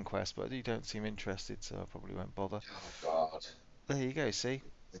Dragon Quest, but you don't seem interested, so I probably won't bother. Oh God. There you go. See.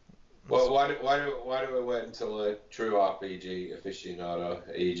 Well, why do we wait until a true RPG aficionado,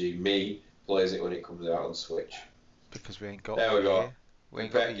 e.g., me, plays it when it comes out on Switch? Because we ain't got There the we go. year. We And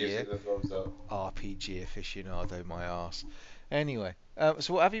ain't got the Pet gives year. it the thumbs up. RPG aficionado, my arse. Anyway,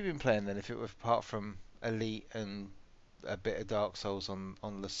 so what have you been playing then? If it was apart from Elite and a bit of Dark Souls on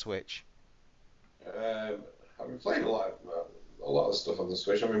the Switch. I've been playing a lot of stuff on the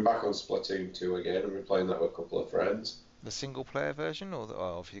Switch. I've been back on Splatoon 2 again. I've been playing that with a couple of friends. The single player version, or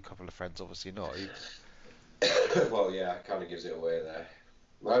obviously a couple of friends, obviously not. Well, yeah, it kind of gives it away there.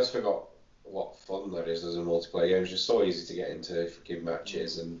 I just forgot what fun that is as a multiplayer game. It's just so easy to get into freaking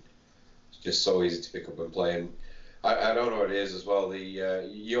matches, and it's just so easy to pick up and play. And I don't know what it is as well.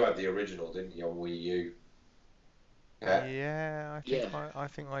 You had the original, didn't you, on Wii U? Yeah, I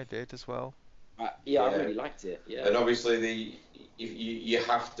think I did as well. Yeah, I really liked it. Yeah. And obviously, if you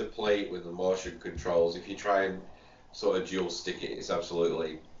have to play it with the motion controls. If you try and sort of dual stick it,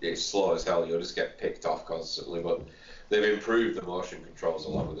 it's slow as hell. You'll just get picked off constantly. But they've improved the motion controls a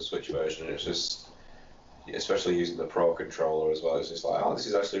lot with the Switch version. And it's just, especially using the Pro controller as well. It's just like, oh, this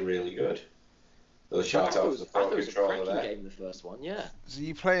is actually really good. They'll shout out for the Pro I thought it was a controller cracking there. game, the first one. Yeah. So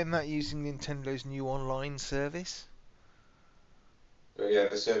you playing that using Nintendo's new online service? But yeah,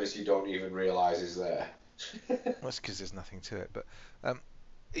 the service you don't even realise is there. That's because there's nothing to it. But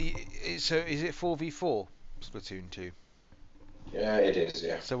so is it 4v4 Splatoon 2? Yeah, it is.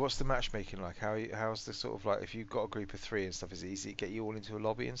 Yeah. So what's the matchmaking like? How's the sort of like if you've got a group of 3 and stuff? Is it easy to get you all into a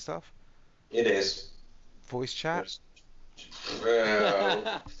lobby and stuff? It is. Voice chat?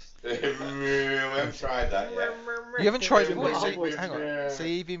 Well, we haven't tried that yet. You haven't tried Well, voice. voice Hang on. chat. So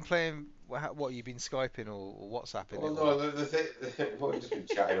you've been playing what? You've been Skyping or WhatsApping Well, it? no, the thing, we've just been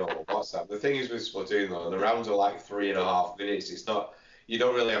chatting on WhatsApp. The thing is with Splatoon though, the rounds are like 3.5 minutes. It's not, you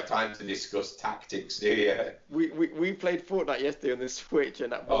don't really have time to discuss tactics, do you? We played Fortnite yesterday on the Switch,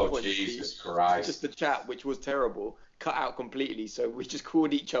 and at one Oh, point, Jesus Christ. just the chat, which was terrible, cut out completely. So we just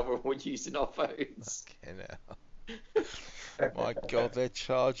called each other and we're using our phones. Fucking hell. My God, they're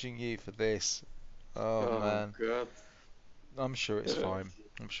charging you for this. Oh man. God. I'm sure it's fine.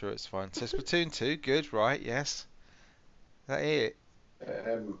 I'm sure it's fine. So Splatoon 2, good, right? Yes. Is that it?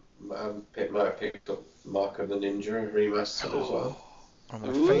 I might have picked up Mark of the Ninja remastered as well.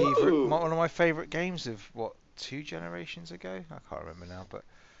 One of my favourite games of what, 2 generations ago? I can't remember now, but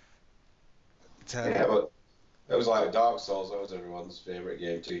Yeah, but it was like Dark Souls. That was everyone's favourite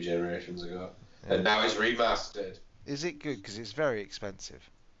game 2 generations ago, and now it's remastered. Is it good? Because it's very expensive.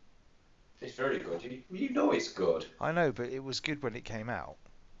 It's very good. You know it's good. I know, but it was good when it came out.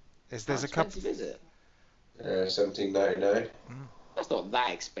 There's How a couple. expensive is it? $17.99. That's not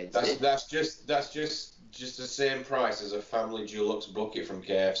that expensive. That's just the same price as a family Dulux bucket from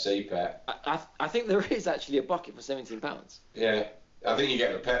KFC, Pet. I think there is actually a bucket for £17. Yeah, I think you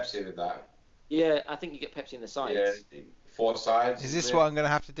get the Pepsi with that. Yeah, I think you get Pepsi in the sides. Yeah, 4 sides. Is this what I'm going to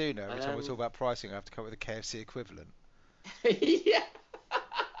have to do now? Every time we talk about pricing, I have to come up with a KFC equivalent. Yeah.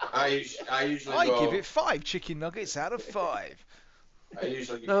 I usually go. give it 5 chicken nuggets out of 5. I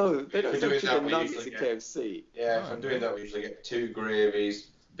usually No, they don't if sell we're doing chicken that, we nuggets usually at get- KFC. Yeah, if I'm doing that, we usually get 2 gravies,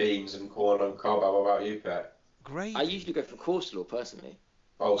 beans, and corn on cob. How about you, Pet? Gravy. I usually go for coleslaw personally.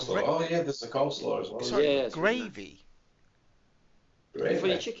 Coleslaw. Oh yeah, there's the coleslaw as well. Sorry, Yeah, it's really gravy. Gravy. For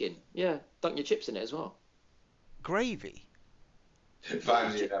your chicken, yeah, dunk your chips in it as well. Gravy.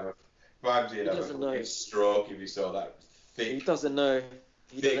 Vimesy would have a doesn't know. fucking stroke if he saw that He thick. doesn't know.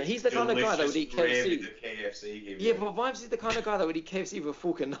 He's the kind of guy that would eat gravy KFC. that KFC gives Yeah, you. but Vibes is the kind of guy that would eat KFC with a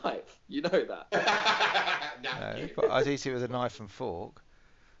fork and knife. You know that. No, but I'd eat it with a knife and fork.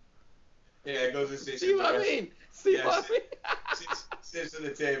 Yeah, goes and sits See in what the I mean? See Yeah, what I mean? sits at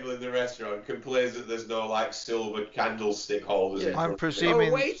the table in the restaurant, complains that there's no like silver candlestick holders. Yeah. in I'm front of him. presuming-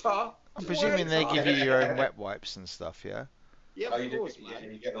 Oh, waiter! I'm presuming they Waiter! give you your own wet wipes and stuff, yeah? Yeah, Oh, of course, yeah,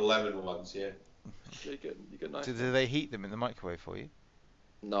 man. you get the lemon ones, yeah. You get nice. Do they heat them in the microwave for you?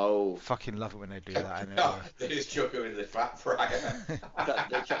 No. Fucking love it when they do that. No, they just chuck them in the fat fryer. They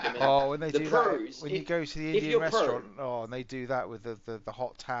chuck them in. Oh, when they The do pros, that, when you go to the if Indian you're pro- restaurant, and they do that with the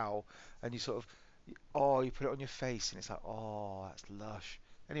hot towel, and you sort of Oh, you put it on your face and it's like, oh, that's lush.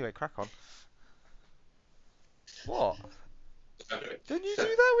 Anyway, crack on. What? Don't you do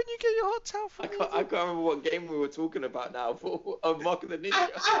that when you get your hot towel from I Lidl? can't remember what game we were talking about now for Mark of the Ninja.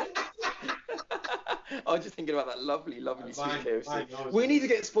 I was just thinking about that lovely, lovely sweet KFC. We need to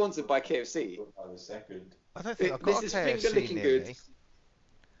get sponsored by KFC. I don't think I've This got a is finger KFC licking near good. me.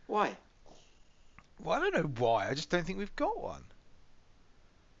 Why? Well, I don't know why. I just don't think we've got one.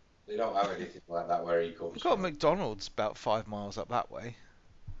 They don't have anything like that where he comes We've got a from. McDonald's about 5 miles up that way.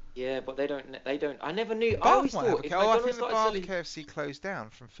 Yeah, but they don't. They don't. I never knew. I Bath always might have thought a if K. Oh, I think McDonald's the started Bath selling. KFC closed down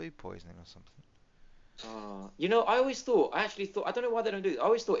from food poisoning or something. You know, I always thought. I actually thought. I don't know why they don't do it. I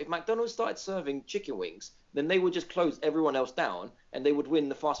always thought if McDonald's started serving chicken wings, then they would just close everyone else down and they would win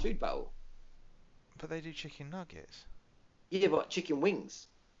the fast food battle. But they do chicken nuggets. Yeah, but chicken wings.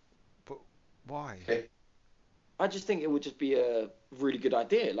 But why? I just think it would just be a really good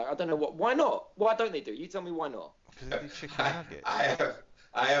idea. Like I don't know what. Why not? Why don't they do it? You tell me why not. Because they do chicken nuggets.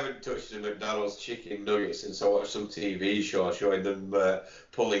 I haven't touched a McDonald's chicken nugget since I watched some TV show showing them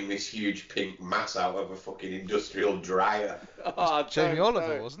pulling this huge pink mass out of a fucking industrial dryer. Jamie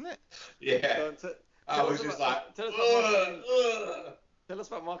Oliver, wasn't it? Yeah. I was just like, tell us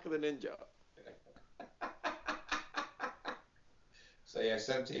about Mark of the Ninja. So yeah,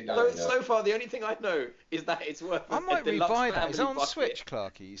 $17.99. So far, the only thing I know is that it's worth. I might a deluxe rebuy that. Is it family on bucket. Switch,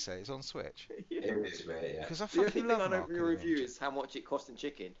 Clarky? You say it's on Switch? Yeah. It is, mate. Yeah. Because I The only fucking thing love I know Mark from of your the review Ninja. is how much it cost in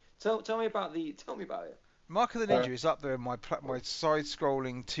chicken. Tell me about it. Mark of the Ninja is up there in my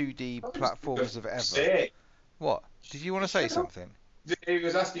side-scrolling 2D platforms of ever. What? Did you want to say something? He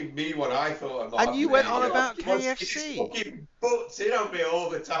was asking me what I thought of And you went on about He KFC. fucking butts in on me all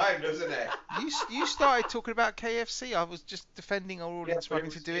the time, doesn't it? You started talking about KFC. I was just defending our audience but for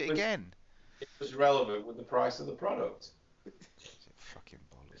having to do it again. It was relevant with the price of the product. Fucking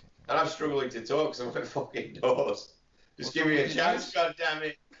bollocks. And I'm struggling to talk because I'm at fucking doors. Just give me a chance,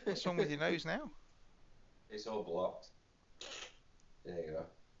 goddammit. What's wrong with your nose now? It's all blocked. There you go.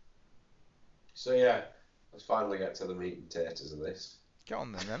 So yeah, let's finally get to the meat and potatoes of this. Get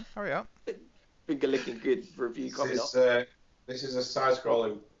on then. Hurry up. Finger licking good review coming up. This is a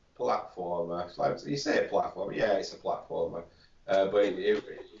side-scrolling platformer. You say a platformer? Yeah, it's a platformer. But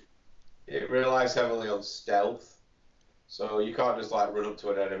it relies heavily on stealth. So you can't just like run up to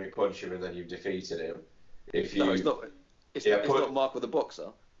an enemy, punch him, and then you've defeated him. No, it's not. It's not Mark with a boxer.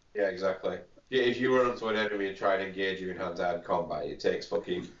 Yeah, exactly. If you run up to an enemy and try and engage you in hand-to-hand combat, it takes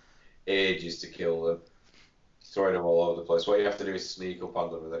fucking ages to kill them. Throwing them all over the place. What you have to do is sneak up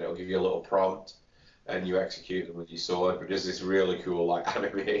on them, and then it'll give you a little prompt, and you execute them with your sword. But there's this really cool like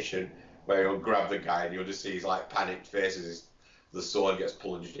animation where you'll grab the guy, and you'll just see his like panicked face as the sword gets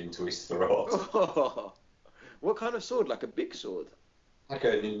plunged into his throat. What kind of sword? Like a big sword? Like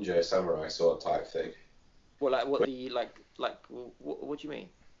a ninja samurai sword type thing. Well, like what the what do you mean?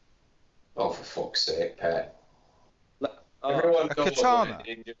 Oh, for fuck's sake, pet. A katana.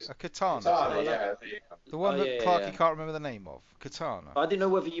 A katana. Katana, yeah. The one that Clarky can't remember the name of. Katana. I didn't know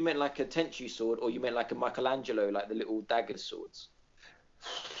whether you meant like a Tenchu sword or you meant like a Michelangelo, like the little dagger swords.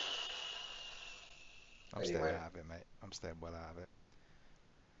 I'm staying out of it, mate. I'm staying well out of it.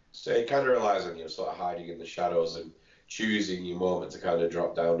 So it kind of relies on you sort of hiding in the shadows and choosing your moment to kind of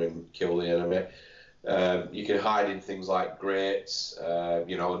drop down and kill the enemy. You can hide in things like grates,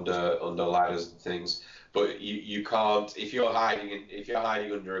 under ladders and things. But you can't if you're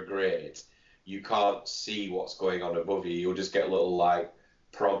hiding under a grate, you can't see what's going on above you. You'll just get little like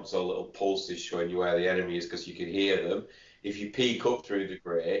prompts or little pulses showing you where the enemy is because you can hear them. If you peek up through the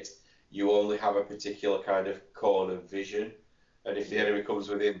grate, you only have a particular kind of cone of vision. And if the enemy comes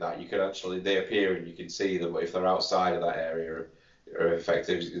within that, they appear and you can see them. But if they're outside of that area, are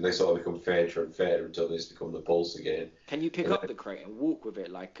effective, they sort of become fainter and fainter until they just become the pulse again. Can you pick up the crate and walk with it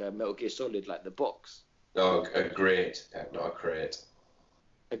like Metal Gear Solid, like the box? No, a grate, not a crate.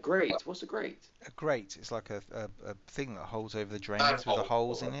 A grate? What's a grate? A grate. It's like a thing that holds over the drains with the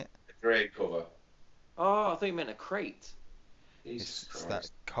holes in it. A grate cover. Oh, I thought you meant a crate. It's that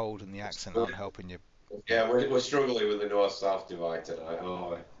cold and the accent aren't helping you. Yeah, we're struggling with the north-south divide tonight,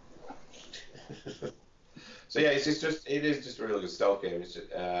 aren't we? So yeah, it is just a really good stealth game. It's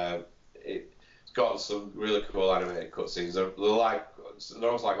got some really cool animated cutscenes. They're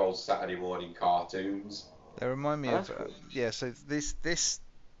almost like old Saturday morning cartoons. They remind me of cool. So this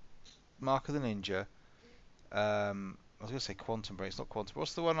Mark of the Ninja. I was gonna say Quantum Break. It's not Quantum.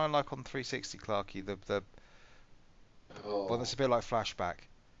 What's the one I like on 360, Clarky? The one that's a bit like Flashback.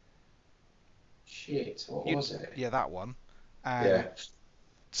 Shit, what was it? Yeah, that one. And yeah.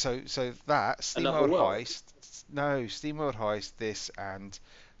 So that SteamWorld Heist. No, SteamWorld Heist. This and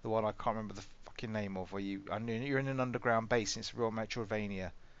the one I can't remember the fucking name of where you're in an underground base and it's real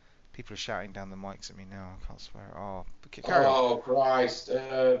Metroidvania. People are shouting down the mics at me now. I can't swear. Oh, but carry on. Oh Christ!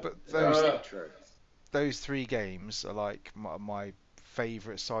 But Metro. those three games are like my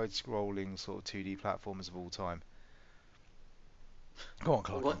favourite side-scrolling sort of 2D platformers of all time. Go on,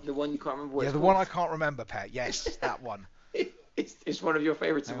 Clarky. The one you can't remember what Yeah, it's the called? one I can't remember, Pet. Yes, that one. It's one of your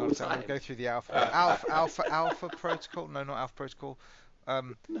favorites Hang of on all a second. I'm time. gonna go through the alpha protocol. No, not alpha protocol.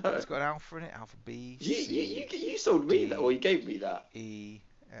 No. It's got an alpha in it. Alpha B, C, You sold me that, D, or you gave me that. E.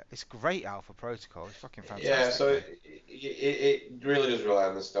 It's great alpha protocol. It's fucking fantastic. Yeah, so man. it really does rely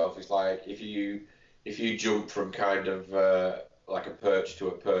on the stuff. It's like if you jump from kind of like a perch to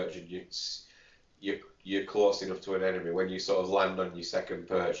a perch and you're close enough to an enemy, when you sort of land on your second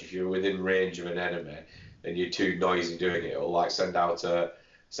perch, if you're within range of an enemy and you're too noisy doing it, it'll like send out a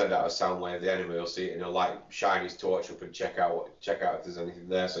sound wave. The enemy will see it and he'll like shine his torch up and check out if there's anything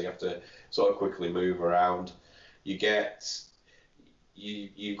there. So you have to sort of quickly move around. You've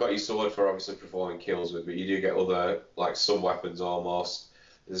got your sword for obviously performing kills with, but you do get other like sub weapons almost.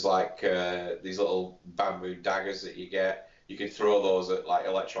 There's like these little bamboo daggers that you get. You can throw those at like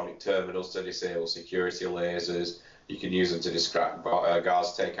electronic terminals to disable security lasers. You can use them to distract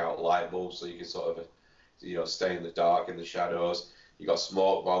guards, take out light bulbs, so you can sort of stay in the dark in the shadows. You got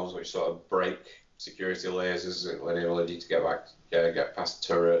smoke bombs which sort of break security lasers and enable you to get past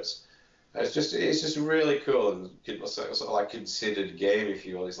turrets. It's just really cool and sort of like considered game, if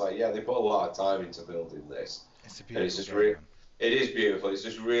you will. It's like, yeah, they put a lot of time into building this. It's a And it's beautiful just game, man. it is beautiful. It's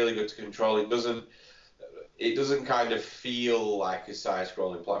just really good to control. It doesn't kind of feel like a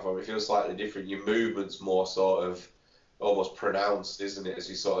side-scrolling platform. It feels slightly different. Your movement's more sort of almost pronounced, isn't it? As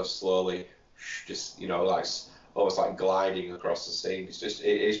you sort of slowly, just like almost like gliding across the scene. It's just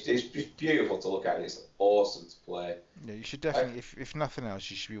beautiful to look at. And it's awesome to play. Yeah, you should definitely, if nothing else,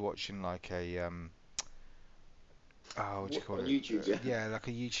 you should be watching like a what do you call On it? YouTube, yeah. Yeah, like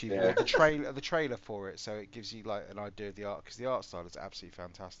a YouTube Yeah. the trailer for it, so it gives you like an idea of the art, because the art style is absolutely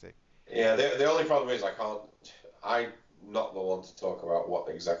fantastic. Yeah, the only problem is I'm not the one to talk about what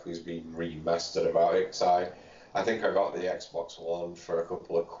exactly is being remastered about it. 'Cause I think I got the Xbox One for a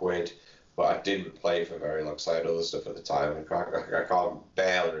couple of quid, but I didn't play it for very long. So I had other stuff at the time, and I can't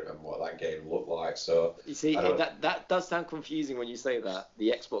barely remember what that game looked like. So You see, I don't- that does sound confusing when you say that. The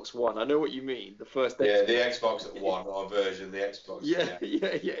Xbox One. I know what you mean. The first yeah, Xbox. the Xbox One or version, the Xbox. Yeah.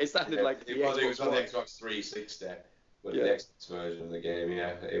 It sounded Yeah, like the it Xbox was on One. the Xbox 360, but Yeah. the Xbox version of the game,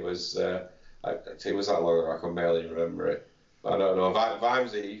 yeah, it was. It was that long ago, I can barely remember it. I don't know.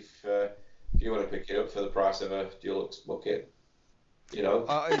 Vimesy, if you want to pick it up for the price of a Deluxe bucket, you'll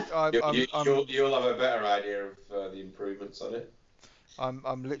have a better idea of the improvements on it.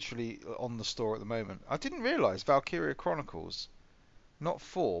 I'm literally on the store at the moment. I didn't realise Valkyria Chronicles, not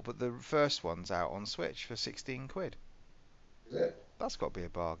 4, but the first one's out on Switch for 16 quid. Is it? That's got to be a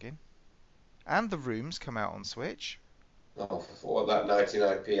bargain. And the rooms come out on Switch. Oh, for that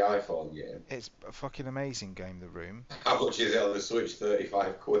 99p iPhone game. It's a fucking amazing game, The Room. How much is it on the Switch?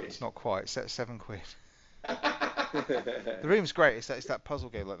 35 quid. It's not quite. It's at 7 quid. The Room's great. It's that puzzle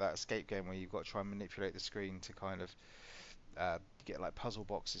game, like that escape game where you've got to try and manipulate the screen to kind of get like puzzle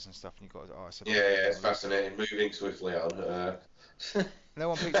boxes and stuff, and you've got to. Yeah, it's fascinating. Moving swiftly on. No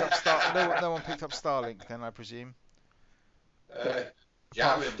one picked up no one picked up Starlink then, I presume.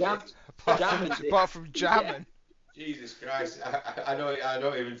 Jamming. Apart from jamming. Jesus Christ! I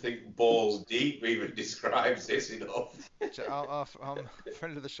don't even think balls deep even describes this enough. Our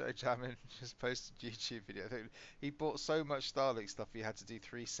friend of the show, Jamin, just posted a YouTube video. I think he bought so much Starlink stuff he had to do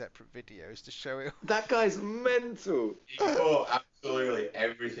 3 separate videos to show it. That guy's mental. He bought absolutely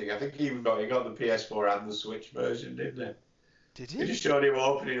everything. I think he got the PS4 and the Switch version, didn't he? Did He he? just showed him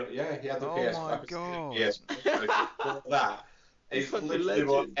opening up. Yeah, he had the Oh PS5. my God. PS4. That is Fucking literally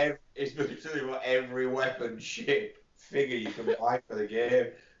legend. what every weapon, ship, figure you can buy for the game.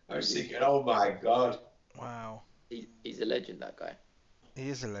 I was thinking, oh my God. Wow. He's a legend, that guy. He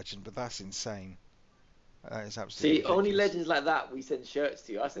is a legend, but that's insane. That is absolutely See, only ridiculous. legends like that we send shirts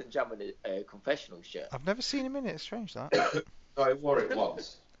to. I sent Jamin a confessional shirt. I've never seen him in it. It's strange that. No, he wore it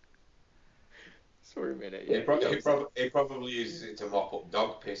once. Sorry a minute. He, Yeah, he probably uses it to mop up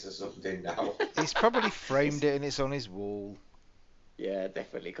dog piss or something now. He's probably framed it and it's on his wall. Yeah,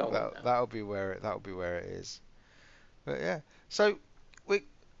 definitely. Come on. Now. That'll be where it is. But yeah. So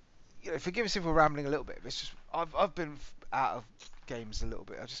forgive us if we're rambling a little bit. But it's just I've been out of games a little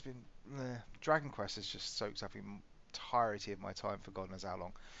bit. I've just been Dragon Quest has just soaked up the entirety of my time for God knows how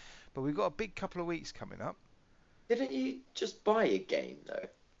long. But we've got a big couple of weeks coming up. Didn't you just buy a game though?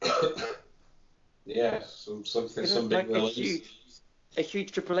 Yeah, some Isn't big like a release. huge, a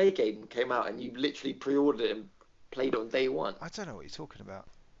huge AAA game came out and you literally pre-ordered it and played it on day one? I don't know what you're talking about.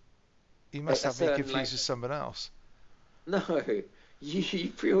 You must A have me certain confused with someone else. no, you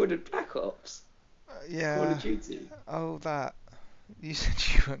pre-ordered Black Ops, Call of Yeah. Duty. Oh, that. You said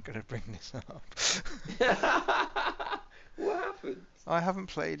you weren't going to bring this up. What happened? I haven't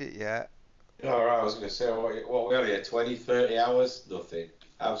played it yet. All right, I was going to say, what we only had 20, 30 hours? Nothing.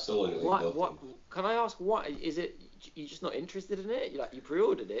 Absolutely What? nothing. Can I ask? What is it? You're just not interested in it? You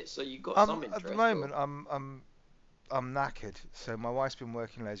pre-ordered it, so you got some At the interest. moment, I'm knackered. So my wife's been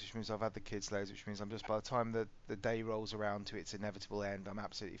working loads, which means I've had the kids loads, which means I'm just by the time the day rolls around to its inevitable end, I'm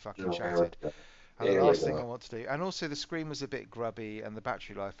absolutely fucking shattered. And the Here we last thing I go. want to do, and also the screen was a bit grubby, and the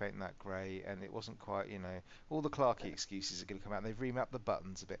battery life ain't that great, and it wasn't quite, all the Clarky excuses are going to come out. And they've remapped the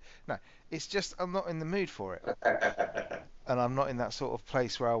buttons a bit. No, it's just I'm not in the mood for it, and I'm not in that sort of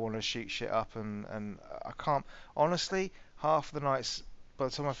place where I want to shoot shit up, and I can't. Honestly, half the nights, by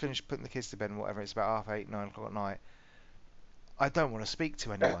the time I finish putting the kids to bed and whatever, it's about 8:30, 9 o'clock at night. I don't want to speak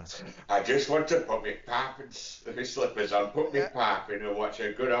to anyone. I just want to put my pipe and my slippers on, put my Yeah. pipe in and watch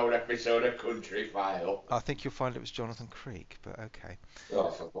a good old episode of Country File. I think you'll find it was Jonathan Creek, but okay. Oh,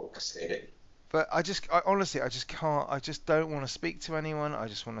 for fuck's sake. But honestly, I just can't. I just don't want to speak to anyone. I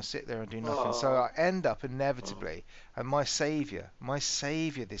just want to sit there and do nothing. So I end up inevitably, and my saviour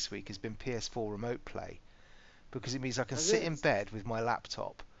this week has been PS4 Remote Play, because it means I can sit in bed with my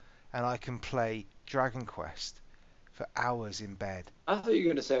laptop, and I can play Dragon Quest for hours in bed. I thought you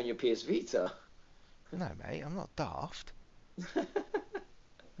were going to say on your PS Vita. No, mate, I'm not daft.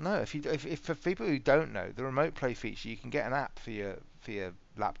 No, if for people who don't know, the Remote Play feature, you can get an app for your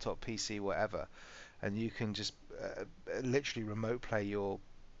laptop, PC, whatever, and you can just literally remote play your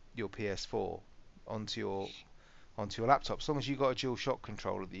PS4 onto your laptop. As long as you've got a dual shock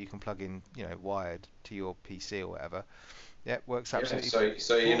controller that you can plug in, wired to your PC or whatever. Yeah, it works absolutely.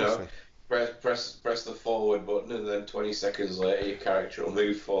 So press the forward button, and then 20 seconds later your character will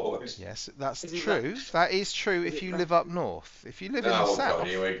move forward. Yes, that's Is it true. That is true if you live up north. If you live in the Oh south, God,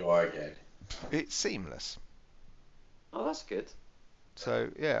 here we go again. it's seamless. Oh, that's good. So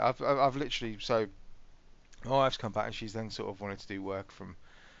yeah, I've literally my wife's come back and she's then sort of wanted to do work from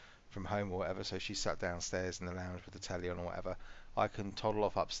home or whatever. So she sat downstairs in the lounge with the telly on or whatever. I can toddle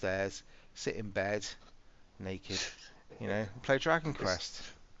off upstairs, sit in bed, naked, play Dragon Quest,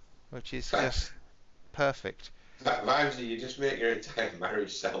 which is just perfect. Vimesy, you just make your entire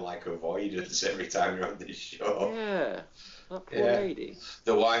marriage sound like avoidance every time you're on this show. Yeah, that poor Yeah. lady.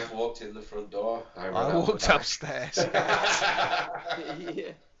 The wife walked in the front door. I walked upstairs.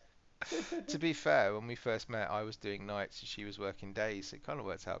 Yeah. To be fair, when we first met, I was doing nights and she was working days. It kind of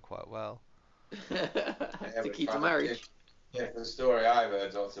worked out quite well. To keep the marriage. Yeah, the story I've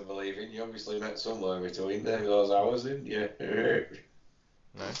heard, not to believe in, you obviously met somewhere between those hours, didn't you?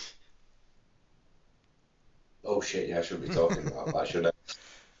 No. Oh shit, yeah, I should be talking about that, should I?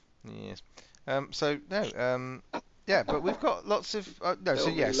 Yes. Yeah, but we've got lots of no. So Tell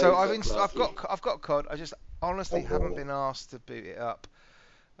me yeah, so later, I've got COD. I just honestly Oh, haven't boy. been asked to boot it up.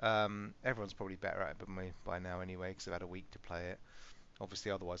 Everyone's probably better at it than me by now anyway, because I've had a week to play it.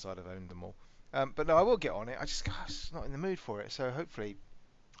 Obviously, otherwise I'd have owned them all. But no, I will get on it. I'm just not in the mood for it. So hopefully,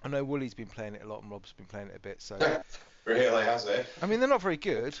 I know Wooly's been playing it a lot and Rob's been playing it a bit. So Really, has it? I mean, they're not very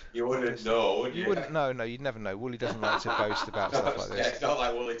good. You wouldn't know, would you? You wouldn't know. No, you'd never know. Wooly doesn't like to boast about stuff like Yeah, this. it's not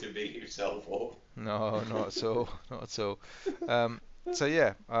like Wooly to beat himself up. No, not at all. Not at all. So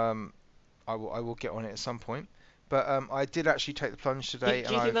yeah, I will get on it at some point. But I did actually take the plunge today.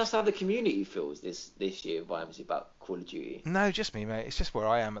 Do you think that's how the community feels this year, Vimesy, about Call of Duty? No, just me, mate. It's just where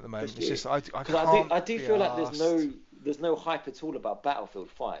I am at the moment. It's just I Because can't. I do feel like asked. there's no hype at all about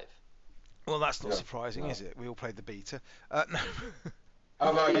Battlefield 5. Well, that's not No, surprising, no. is it? We all played the beta. No.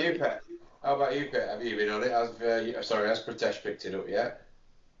 How about you, Pet? Have you been on it? Has Pritesh picked it up yet?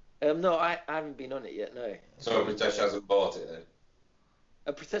 No, I haven't been on it yet. No. So Pritesh hasn't bought it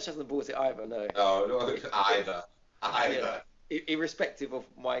then? Pritesh hasn't bought it either. No. No, either. Irrespective of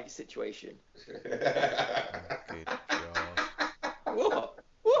my situation. Good God. What?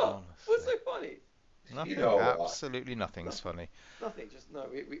 Honestly. What's so funny? Nothing. know what? Absolutely nothing's funny. Nothing. Just no.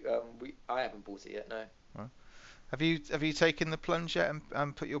 I haven't bought it yet. No. Have you taken the plunge yet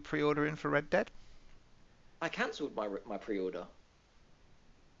and put your pre-order in for Red Dead? I cancelled my pre-order.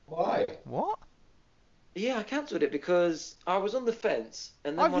 Why? What? Yeah, I cancelled it because I was on the fence,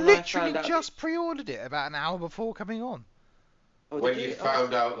 and then I've when literally I found out just pre-ordered it about an hour before coming on. When you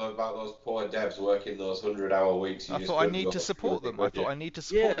found out about those poor devs working those 100-hour weeks, you I just thought I couldn't need go to support through them. it, I could thought you? I need to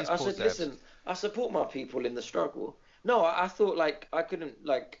support these I poor said, devs. listen, I support my people in the struggle. No, I thought like I couldn't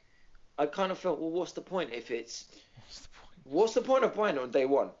like. I kind of felt, well, what's the point if it's What's the point? What's the point of buying it on day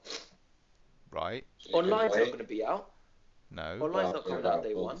one? Right? So you can Online's not wait. going to be out. No. Online's Well, not in coming out on about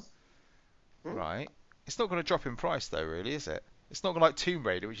day a one. month. Right. It's not going to drop in price though, really, is it? It's not like Tomb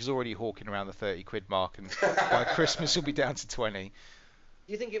Raider, which is already hawking around the 30 quid mark, and by Christmas it'll be down to 20. Do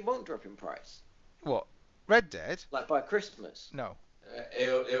you think it won't drop in price? What? Red Dead? Like by Christmas? No.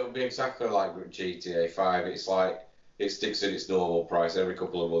 It'll be exactly like with GTA 5. It's like it sticks at its normal price. Every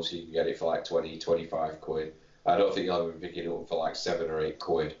couple of months you can get it for like 20, 25 quid. I don't think you'll ever be picking it up for like 7 or 8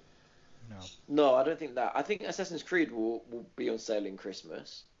 quid. No. No, I don't think that. I think Assassin's Creed will be on sale in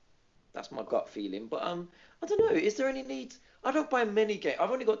Christmas. That's my gut feeling. But I don't know. Is there any need? I don't buy many games.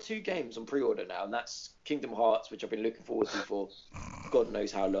 I've only got 2 games on pre-order now, and that's Kingdom Hearts, which I've been looking forward to for God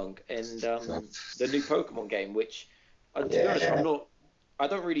knows how long, and the new Pokemon game, which, to be honest, Yeah. I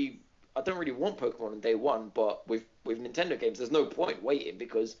don't really want Pokemon on day one. But with Nintendo games, there's no point waiting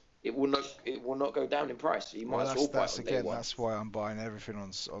because it will not go down in price. So you might Well, as well buy that's it on day again. one. That's why I'm buying everything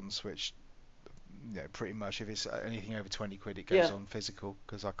on Switch. Yeah, pretty much. If it's anything over 20 quid, it goes Yeah. on physical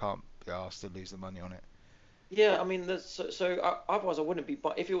because I can't be asked to lose the money on it. Yeah, I mean, otherwise I wouldn't be.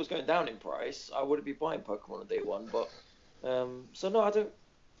 If it was going down in price, I wouldn't be buying Pokemon on day one. But so no, I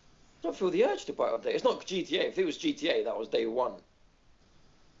don't feel the urge to buy it on day. It's not GTA. If it was GTA, that was day one.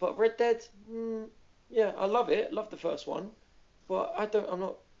 But Red Dead, yeah, I love it. Love the first one, but I'm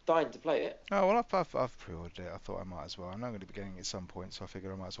not dying to play it. Oh well, I've pre-ordered it. I thought I might as well. I know I'm going to be getting it at some point, so I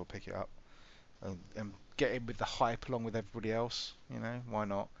figured I might as well pick it up and get in with the hype along with everybody else. You know, why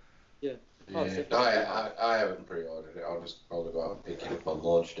not? Yeah. Oh, it's Yeah. definitely- I haven't pre-ordered it. I'll just probably go out and pick it up on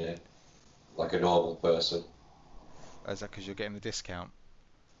launch day, like a normal person. Is that because you're getting the discount?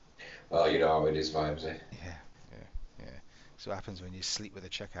 Well, you know how it is, Vimesy. Yeah. So what happens when you sleep with a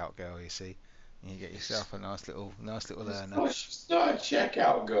checkout girl? You see, and you get yourself a nice little earner. Oh, she's not a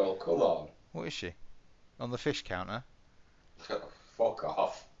checkout girl. Come on. What is she? On the fish counter? Fuck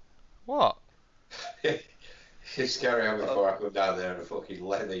off. What? Just carry on before I come down there and fucking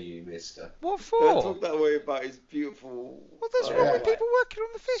leather you, mister. What Don't for? talk that way about his beautiful. What does Oh, wrong with right. people working on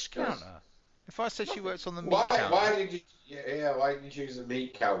the fish counter? If I said she works on the meat counter, Why did you? Yeah, why didn't you choose the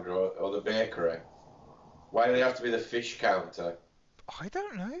meat counter or the bakery? Why did it have to be the fish counter? I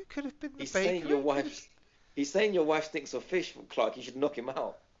don't know. Could have been the He's bakery. saying your wife. He's saying your wife stinks of fish, Clark. You should knock him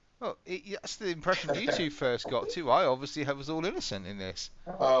out. Well, that's the impression you two first got too. I obviously was all innocent in this.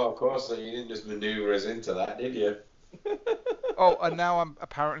 Oh, of course. So you didn't just manoeuvre us into that, did you? Oh, and now I'm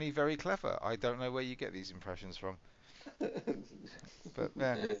apparently very clever. I don't know where you get these impressions from. But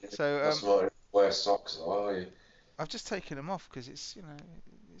yeah. So That's why you wear socks, though, are you? I've just taken them off because it's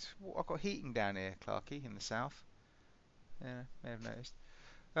I've got heating down here, Clarky, in the south. Yeah, may have noticed.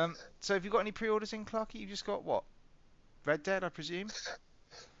 So have you got any pre-orders in, Clarky? You just got what? Red Dead, I presume.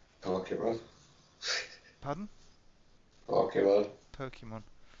 Pokemon. Pardon? Pokemon. Pokemon.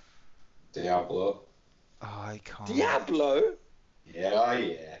 Diablo. Oh, I can't. Diablo. Yeah,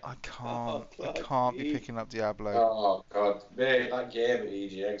 yeah. I can't. I Clarky. can't be picking up Diablo. Oh, God. Mate, that game at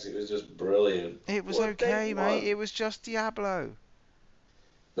EGX, it was just brilliant. It was Well, okay, day mate. one. It was just Diablo.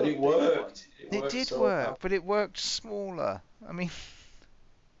 But it worked. It worked did so work, well. but it worked smaller. I mean,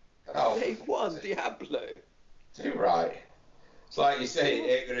 Oh, Day one, Diablo. too right. It's like you say,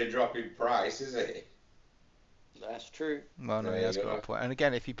 it ain't going to drop in price, is it? That's true. well, no, There he you has got go. a point. And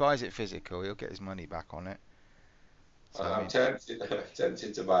again, if he buys it physical, he'll get his money back on it. So, I I'm mean,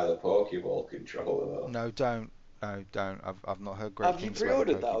 tempted to buy the Pokeball controller, though. no, don't. No, don't. I've not heard great Have you things about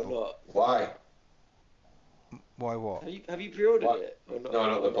the pre-ordered that or Pokeball. not? Why? Why what? Have you pre-ordered What? it or not? No,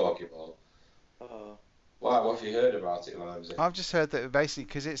 not the Pokeball. Oh. Why? What have you heard about it, Ramsey? I've just heard that basically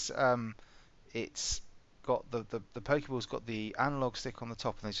because it's got the Pokeball's got the analog stick on the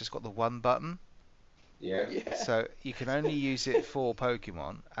top and it's just got the one button. Yeah. Yeah. So you can only use it for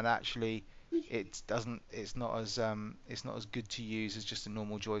Pokemon, and actually, it's not as good to use as just a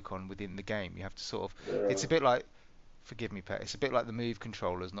normal Joy-Con within the game. You have to sort of. It's a bit like, forgive me, Pet. It's a bit like the Move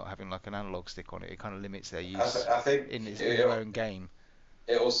controllers not having like an analog stick on it. It kind of limits their use I think in their own game.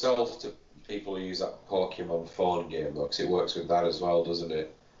 it'll sell to people who use that Pokemon phone game, though, 'cause it works with that as well, doesn't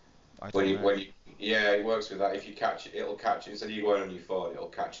it? I don't know. Yeah, it works with that. If you catch it, it'll catch it. Instead of you going on your phone, it'll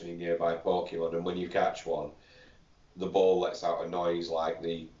catch any nearby Pokemon, and when you catch one, the ball lets out a noise like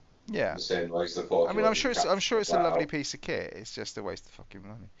the Yeah. same noise the Pokemon. I mean, I'm sure it's a Wow. lovely piece of kit. It's just a waste of fucking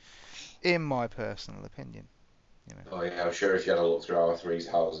money, in my personal opinion. You know. Oh yeah, I'm sure if you had a look through our three's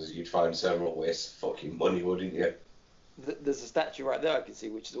houses, you'd find several wastes of fucking money, wouldn't you? There's a statue right there I can see,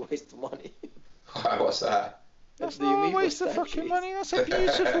 which is a waste of money. What's that? That's The not a Amiibo waste of statue. fucking money. That's a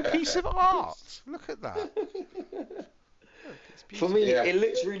beautiful piece of art. Look at that. Look, it's For beautiful. me, Yeah. it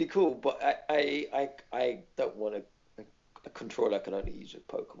looks really cool, but I don't want to. a controller I can only use with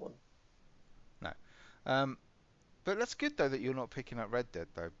Pokemon. No. But that's good though that you're not picking up Red Dead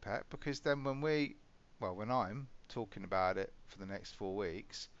though, Pat, because then when I'm talking about it for the next 4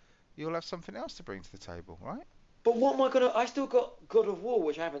 weeks, you'll have something else to bring to the table, right? But what am I gonna? I still got God of War,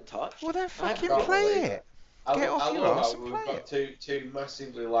 which I haven't touched. Well then I haven't fucking Can't picked. play believe it. it. I, Get off I your love ass how and we've play got it. two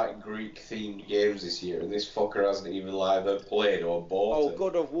massively like Greek themed games this year, and this fucker hasn't even either played or bought Oh, them.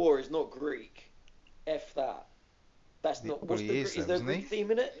 God of War is not Greek. F that. That's not. Well, What's he the? is Is though, there a isn't Greek he?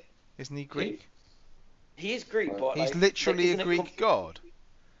 theme in it? Isn't he He- Greek? He is Greek, but He's like, literally a isn't it Greek god.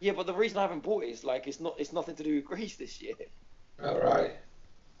 Yeah, but the reason I haven't bought it is like it's not. It's nothing to do with Greece this year. All right.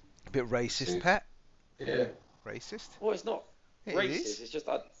 A bit racist, See. Pat. Yeah. Racist? Well, it's not It racist. is. It's just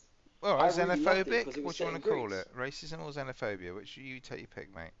All I right, really loved it xenophobic. because it was What do you set want in to call Greece. it? Racism or xenophobia? Which you take your pick,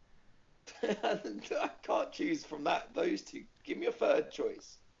 mate. I can't choose from those two. Give me a third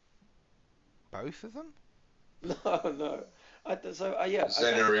choice. Both of them? No. Yeah.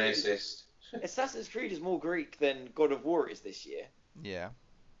 Xena racist. Assassin's Creed is more Greek than God of War is this year. Yeah.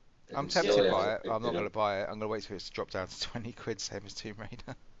 I'm And tempted still by hasn't it. I'm picked not it going to up. buy it. I'm going to wait till it's dropped down to 20 quid, same as Tomb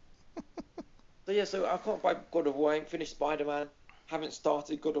Raider. So yeah, so I can't buy God of War. I ain't finished Spider-Man. Haven't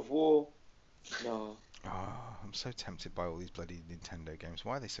started God of War. No. Oh, I'm so tempted by all these bloody Nintendo games.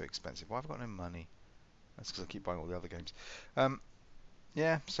 Why are they so expensive? Why have I got no money? That's because I keep buying all the other games.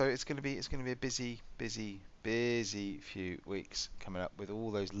 Yeah, so it's going to be a busy few weeks coming up with all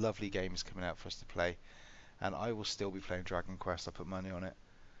those lovely games coming out for us to play, and I will still be playing Dragon Quest. I put money on it.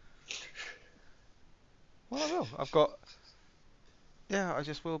 Well, I will. Yeah, I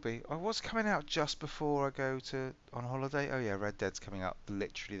just will be. I was coming out just before I go on holiday. Oh yeah, Red Dead's coming out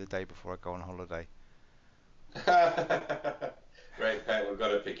literally the day before I go on holiday. Right, Pet, we've got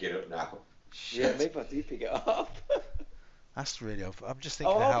to pick it up now. Shit. Yeah, maybe I do pick it up. That's really awful. I'm just Oh,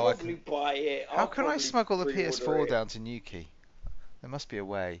 thinking I'll how I probably can. buy it. How I'll can I probably smuggle the pre-order PS4 it. down to Newquay? There must be a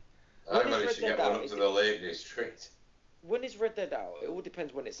way. I When is managed Red to Dead get one out? up Is to it- the Lake District. When is Red Dead out? It all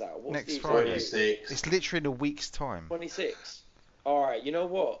depends when it's out. What's Next the Friday. exact date? 26. It's literally in a week's time. 26. All right. You know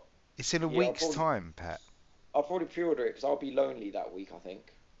what? It's in a Yeah, week's time, Pat. I'll probably pre-order it because I'll be lonely that week. I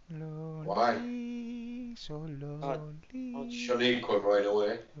think. Lonely, so lonely. Shaniqua going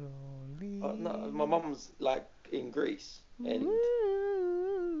away. Lonely. No, my mum's like in Greece, and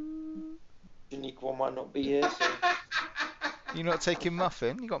Janiqua might not be here. So... You're not taking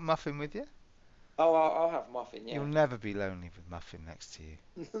Muffin? You got Muffin with you? Oh, I'll have Muffin. Yeah. You'll never be lonely with Muffin next to you.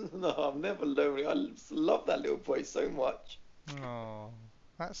 No, I'm never lonely. I love that little boy so much. Oh,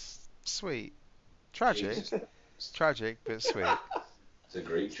 that's sweet. Tragic. Jesus. It's tragic, but sweet. It's a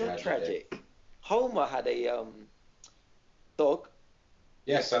Greek It's not tragedy. tragic. Homer had a dog.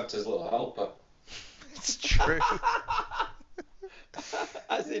 Yeah, Santa's little helper. It's true.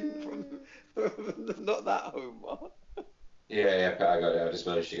 As in from not that Homer. Yeah, Pet, I got it. I just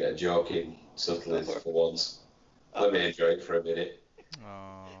managed to get a joke in subtly for once. Let me enjoy it for a minute.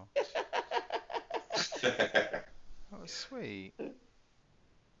 Oh, that was sweet.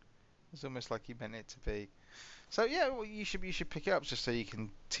 It's almost like he meant it to be. So yeah, well, you should pick it up just so you can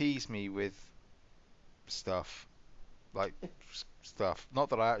tease me with stuff, like stuff. Not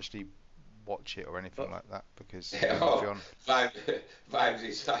that I actually watch it or anything like that because Yeah, if you're on. Vibes,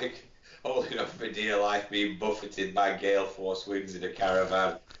 it's like holding up for dear life, being buffeted by gale force winds in a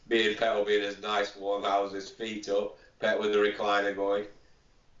caravan. Me and Pet will be in his nice warm houses, feet up, Pet with the recliner going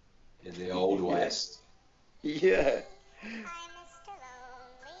in the old west. Yeah.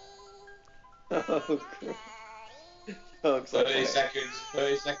 Oh, God. Oh, 30 seconds before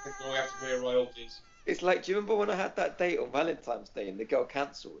we have to pay royalties. It's like, do you remember when I had that date on Valentine's Day and the girl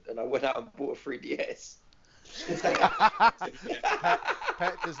cancelled and I went out and bought a 3DS?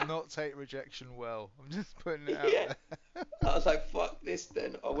 Pet does not take rejection well. I'm just putting it out Yeah. there. I was like, fuck this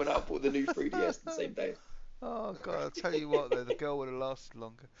then. I went out and bought the new 3DS the same day. Oh god, I'll tell you what though, the girl would have lasted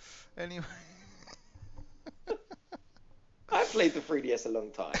longer. Anyway. I played the 3DS a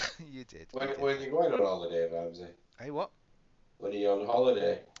long time. You did. When you are did. you going on holiday, Vibesy? Hey, what? When are you on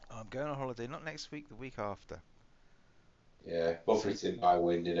holiday? I'm going on holiday, not next week, the week after. Yeah, buffeted by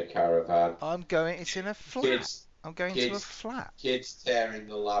wind in a caravan. I'm going, it's in a flat. Kids, I'm going to a flat. kids tearing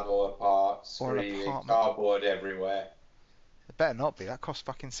the Labo apart, Or an screaming, apartment. cardboard everywhere. It better not be, that costs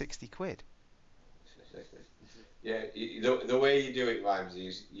fucking 60 quid. Yeah, the way you do it, Vimesy,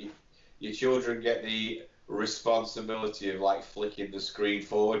 is your children get the responsibility of like flicking the screen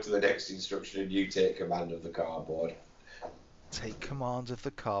forward to the next instruction and you take command of the cardboard. Take command of the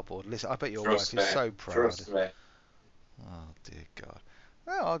cardboard. Listen, I bet your Trust wife is me, so proud. Trust me. Oh dear God.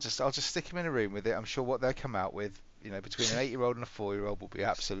 Well, I'll just stick him in a room with it. I'm sure what they'll come out with, between an 8-year-old and a 4-year-old will be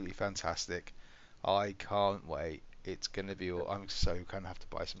absolutely fantastic. I can't wait. It's gonna be all. I'm so gonna have to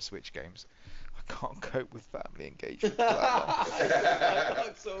buy some Switch games. I can't cope with family engagement for that long.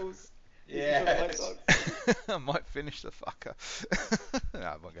 Dark Souls. Yes. I might finish the fucker. No,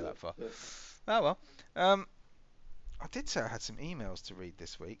 I won't go that far. Oh well. I did say I had some emails to read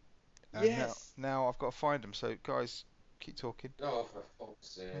this week, and Yes. now I've got to find them. So guys, keep talking. Oh, for fuck's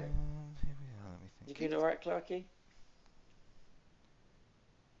sake. Here we are. Let me You think. doing all right, Clarky?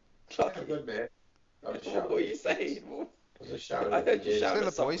 Yeah, Clarky, good, mate. I was what were you saying? I was shouting. I heard you shout Filler,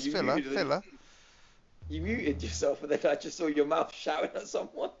 at someone. boys, filler. You muted yourself, and then I just saw your mouth shouting at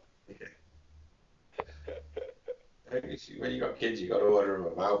someone. When you got kids, you got to order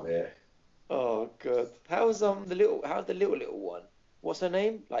them out, mate. Oh god. How's the little one? What's her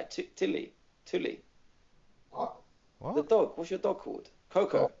name? Like Tilly. What? What? The dog. What's your dog called?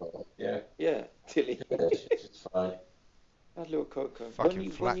 Coco. Oh, yeah. Yeah, Tilly. It's fine. That little Coco.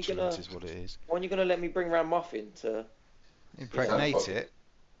 Fucking flatulence is what it is. When you gonna let me bring round Muffin to? Impregnate it.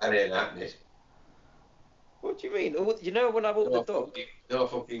 That ain't happening. What do you mean? You know when I walk the dog. No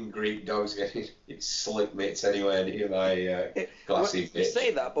fucking Greek dogs getting its slick mitts anywhere near my glassy You bitch.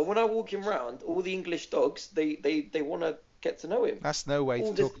 say that, but when I walk him round, all the English dogs, they want to get to know him. That's no way All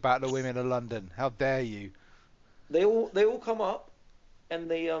to this- talk about the women of London. How dare you? They all come up, and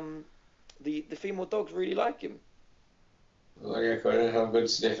the female dogs really like him. Like I couldn't have a good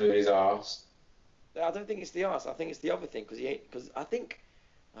sniff of his arse. I don't think it's the arse. I think it's the other thing because I think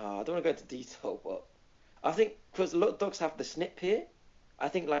I don't want to go into detail, but I think because a lot of dogs have the snip here. I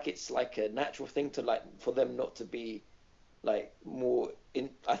think like it's like a natural thing to like for them not to be like more in.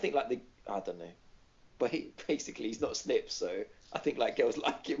 I think like I don't know, but basically he's not snipped, so I think like girls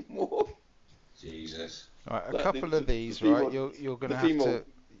like him more. Jesus. All right, a Like couple of these, the right? female- You're gonna the have female- to.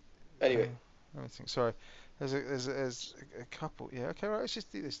 Anyway, Let me think. Sorry. There's a couple. Yeah. Okay. Right. Let's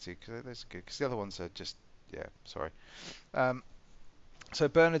just do this too because that's good. Because the other ones are just. Yeah. Sorry. So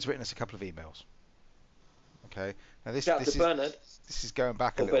Bernard's written us a couple of emails. Okay. Now shout to Bernard. this is going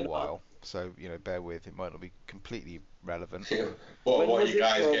back a Or little Bernard. while, so bear with. It might not be completely relevant. What was you it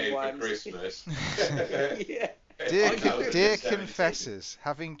guys from, gave for Wimes? Christmas? Yeah. Dear 2017. confessors,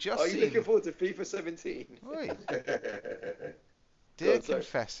 having just Are you seen. looking forward to FIFA 17? Oi. Go Dear on, sorry.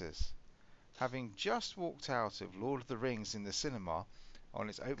 confessors, having just walked out of Lord of the Rings in the cinema on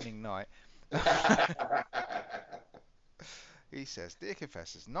its opening night, he says, Dear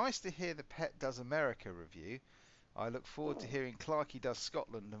confessors, nice to hear the Pet Does America review. I look forward to hearing Clarky Does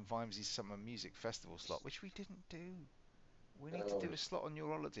Scotland and Vimesy's Summer Music Festival slot, which we didn't do. We need to do a slot on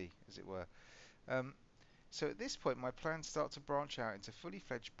your holiday, as it were. So at this point, my plans start to branch out into fully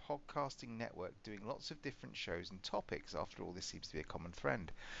fledged podcasting network, doing lots of different shows and topics. After all, this seems to be a common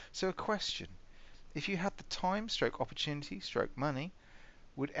trend. So a question: if you had the time, stroke opportunity, stroke money,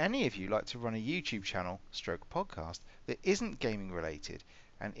 would any of you like to run a YouTube channel, stroke podcast, that isn't gaming related?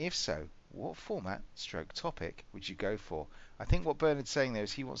 And if so, what format, stroke topic, would you go for? I think what Bernard's saying there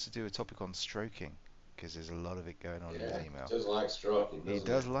is he wants to do a topic on stroking, because there's a lot of it going on in his email. He does like stroking, He doesn't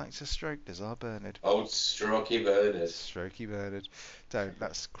does like to stroke, does our Bernard. Old strokey Bernard. Strokey Bernard. Don't.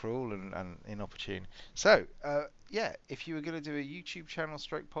 That's cruel and inopportune. So, yeah, if you were going to do a YouTube channel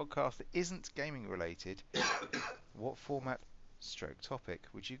stroke podcast that isn't gaming related, what format stroke topic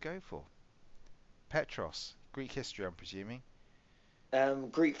would you go for? Petros. Greek history, I'm presuming.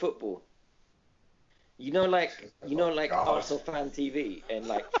 Greek football. Like God. Arsenal fan TV and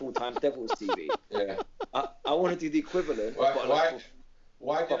like full-time Devils TV. Yeah. I want to do the equivalent, Why but did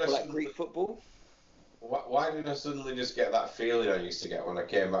for I like suddenly, Greek football. why did I suddenly just get that feeling I used to get when I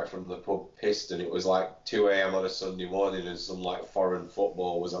came back from the pub pissed and it was like 2 a.m. on a Sunday morning and some like foreign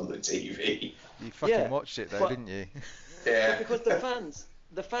football was on the TV? You fucking Yeah, watched it though, but- didn't you? But because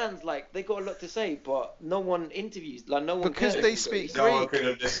the fans like they got a lot to say, but no one interviews. Like no one Because cares. they speak No one Greek.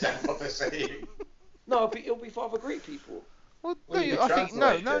 could understand what they're saying. No, it'll be for other Greek people. Well, Well, no, you I could think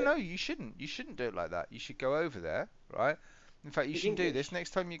translate it. no. You shouldn't. You shouldn't do it like that. You should go over there, right? In fact, you Speak should do English. this next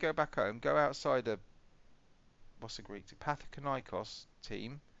time you go back home. Go outside what's the Greek? Panathinaikos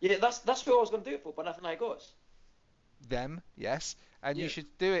team. Yeah, that's who I was gonna do it for, Panathinaikos. Them, yes. And you Yeah.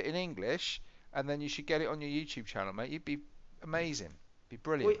 should do it in English, and then you should get it on your YouTube channel, mate. You'd be amazing. Be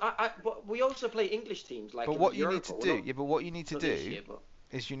brilliant. But we also play English teams like. But in what the you need Europa. to Well, do, not- yeah, but what you need to not this do year, but-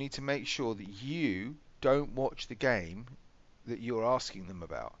 is you need to make sure that you don't watch the game that you're asking them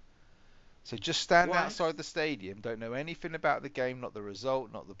about. So just stand Why? outside the stadium, don't know anything about the game, not the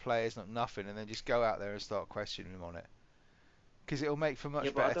result, not the players, not nothing, and then just go out there and start questioning them on it. Because it'll make for much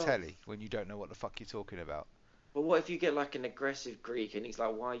Yeah, but I better don't- telly when you don't know what the fuck you're talking about. But what if you get like an aggressive Greek and he's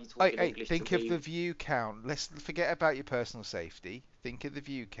like, "Why are you talking Hey, English think to of me?" the view count. Let's forget about your personal safety. Think of the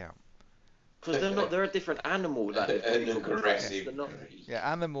view count. Because they're a different animal. That live An tropical forests. aggressive They're not. breed.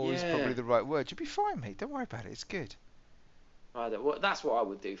 Yeah, animal is probably Yeah. the right word. You'll be fine, mate. Don't worry about it. It's good. That's what I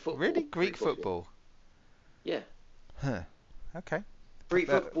would do. Really? Football. Greek football? Yeah. Huh. Okay. Greek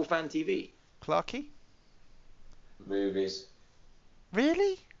football fan TV. Clarky? Movies.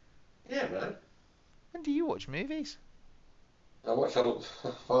 Really? Yeah, man. When do you watch movies? I watch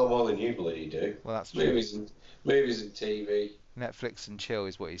far more than you bloody do. Well, that's true. Movies and TV. Netflix and chill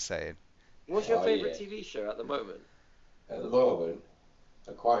is what he's saying. What's your Oh, favourite yeah. TV show at the moment? At the moment,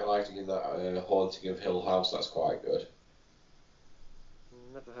 I quite like that Haunting of Hill House. That's quite good.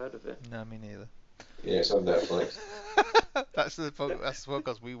 Never heard of it. No, me neither. Yeah, it's on Netflix. That's the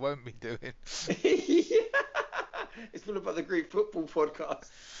podcast we won't be doing. It's all about the Greek football podcast.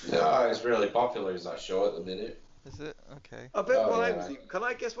 No, it's really popular. Is that show at the minute? Is it? Okay. I bet Oh, yeah. Vimesy. Can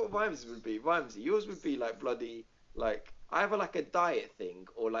I guess what Vimesy would be? Vimesy, yours would be like bloody like either like a diet thing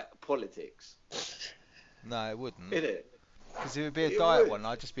or like politics. No, it wouldn't. Innit? Because if it would be a It diet would. one,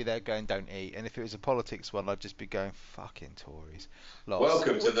 I'd just be there going, don't eat. And if it was a politics one, I'd just be going, fucking Tories. Lost.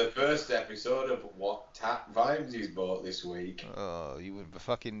 Welcome to the first episode of What Tat Vimesy's bought this week. Oh, you wouldn't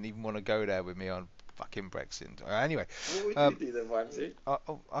fucking even want to go there with me on fucking Brexit. Anyway, What would you do then, Vimesy?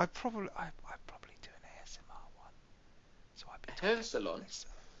 I'd probably do an ASMR one. So I'd be Hair salon.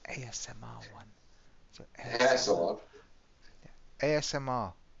 ASMR one. So Hair salon.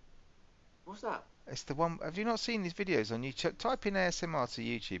 ASMR. What's that? It's the one. Have you not seen these videos on YouTube? Type in ASMR to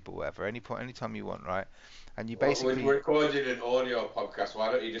YouTube or whatever, anytime you want, right? And you basically. We're recording an audio podcast.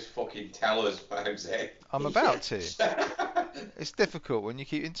 Why don't you just fucking tell us, Vimesy? I'm about to. It's difficult when you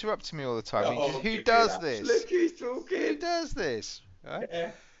keep interrupting me all the time. Oh, Who give does me that. this? Look who's Who talking. does this? Right?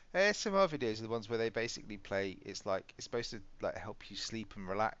 Yeah. ASMR videos are the ones where they basically play. It's supposed to like help you sleep and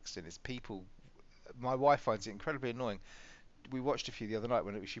relax, and it's people. My wife finds it incredibly annoying. We watched a few the other night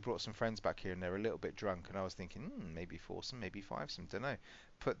when she brought some friends back here and they're a little bit drunk, and I was thinking, maybe foursome, maybe fivesome, don't know.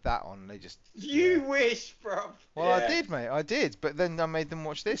 Put that on, and they just. You Yeah. wish, bro. Well, Yeah. I did, mate. I did, but then I made them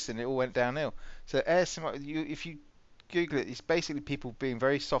watch this, and it all went downhill. So ASMR, if you Google it, it's basically people being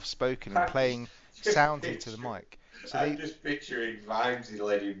very soft-spoken and playing sounds into the mic. So I'm just picturing Vimesy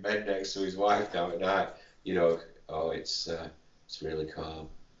laying in bed next to his wife now at night. You know, it's really calm.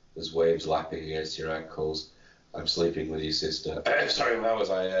 There's waves lapping against your ankles. I'm sleeping with your sister. Sorry, where was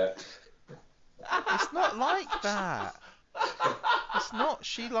I? It's not like that. It's not.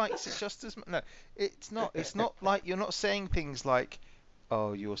 She likes it just as much. No, it's not. It's not like you're not saying things like,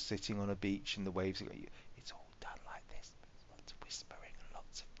 "Oh, you're sitting on a beach and the waves are." It's all done like this. Lots of whispering and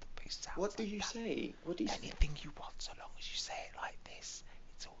lots of the big sounds. What do like you that. say? What do you say? Anything you want, so long as you say it like this.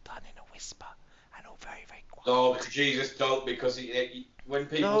 It's all done in a whisper and all very, very quiet. No, Jesus, don't, because when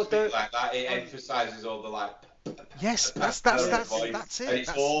people No, speak don't. like that, it emphasises all the like. Yes, that's voice, it. and it's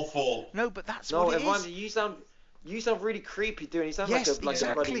That's, awful. no, but that's No, what it Evan, is. you sound really creepy doing. You sound Yes, like a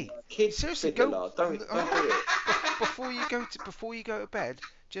exactly. bloody kid Seriously, fiddler. Don't do it. before you go to bed,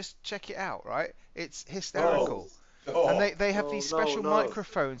 just check it out, right? It's hysterical. Oh. And they have No, these no, special no.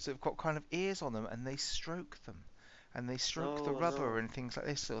 microphones that have got kind of ears on them, and they stroke them, and they stroke the No, rubber no. and things like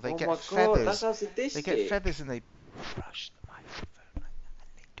this. Or they Oh get my God, feathers. that sounds sadistic. They get feathers and they brush the microphone like that,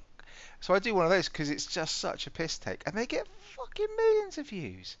 and they talk. So I do one of those because it's just such a piss take, and they get fucking millions of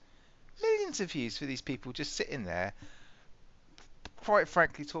views for these people just sitting there, quite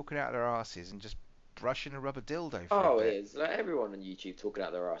frankly, talking out their asses and just brushing a rubber dildo for Oh, a it bit. is. Like everyone on YouTube talking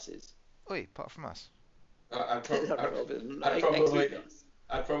out their asses. Oi, apart from us. I'd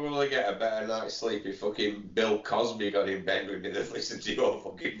I'd probably get a better night's sleep if fucking Bill Cosby got in bed with me than listen to your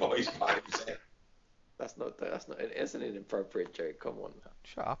fucking voice pipes. It's an inappropriate joke. Come on.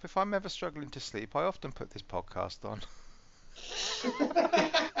 Shut up. If I'm ever struggling to sleep, I often put this podcast on.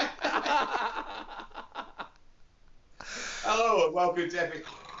 Hello and welcome to Epic.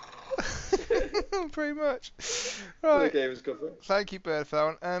 Pretty much. Right. Okay, it was good. Thank you, Bird, for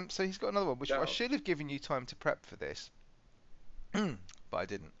that one. So he's got another one, which I Ciao. should have given you time to prep for this, but I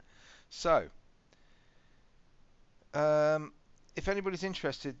didn't. So, if anybody's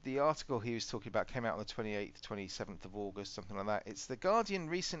interested, the article he was talking about came out on the 28th, 27th of August, something like that. It's The Guardian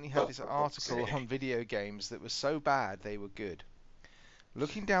recently had this article on video games that was so bad they were good.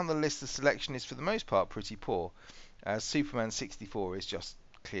 Looking down the list, the selection is for the most part pretty poor, as Superman 64 is just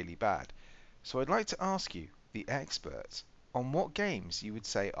clearly bad. So I'd like to ask you, the experts, on what games you would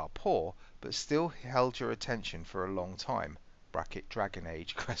say are poor but still held your attention for a long time. Bracket Dragon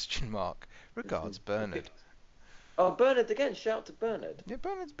Age ? Regards, Bernard. Oh, Bernard again. Shout out to Bernard. Yeah,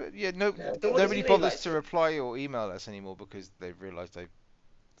 Bernard's. But Yeah, what does nobody he mean, bothers like- to reply or email us anymore because they've realised they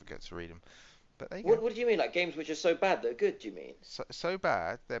forget to read them. But there you go. What do you mean? Like games which are so bad they're good? Do you mean? So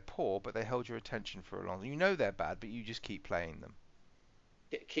bad, they're poor, but they hold your attention for a long. You know they're bad, but you just keep playing them.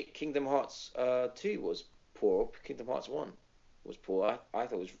 Kingdom Hearts 2 was poor. Kingdom Hearts 1 was poor. I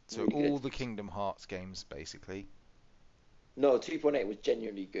thought it was So really all good. the Kingdom Hearts games, basically. No, 2.8 was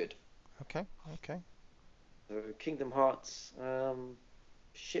genuinely good. Okay, okay. So Kingdom Hearts,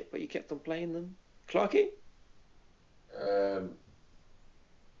 shit, but you kept on playing them. Clarky?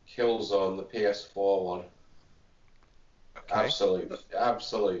 Killzone, the PS4 one. Okay.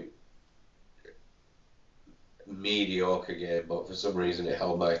 Absolute mediocre game, but for some reason it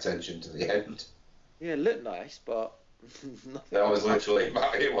held my attention to the end. Yeah, it looked nice, but nothing. That was literally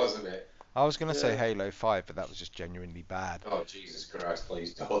about it, wasn't it? I was going to say Yeah. Halo 5, but that was just genuinely bad. Oh, Jesus Christ,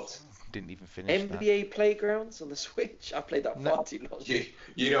 please don't. Didn't even finish that. NBA Playgrounds on the Switch. I played that No. far too long.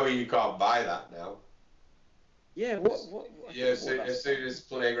 You know you can't buy that now. Yeah, what Yeah, as soon as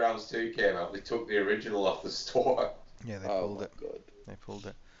Playgrounds 2 came out, they took the original off the store. Yeah, they Oh pulled my it. god. They pulled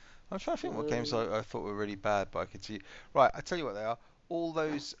it. I'm trying to think what games I thought were really bad, but I could see. Right, I tell you what they are. All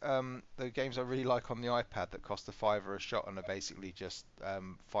those the games I really like on the iPad that cost a fiver a shot and are basically just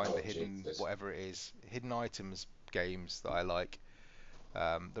find Oh, the hidden Jesus. whatever it is, hidden items games that I like.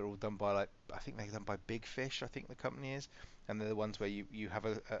 They're all done by I think they're done by Big Fish, I think the company is, and they're the ones where you have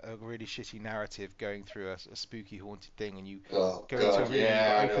a really shitty narrative going through a spooky haunted thing, and you Oh, go into a God, room, and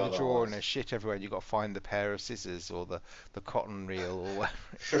yeah, you've got I to open know the drawer and those. there's shit everywhere, and you've got to find the pair of scissors or the cotton reel or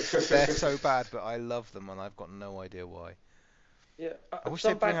whatever. They're so bad, but I love them, and I've got no idea why. Yeah, I wish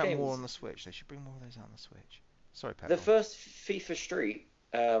some they'd bring bad out more games. on the Switch. They should bring more of those out on the Switch. Sorry, The Pepper. first FIFA Street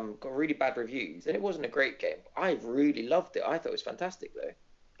got really bad reviews, and it wasn't a great game. I really loved it. I thought it was fantastic though,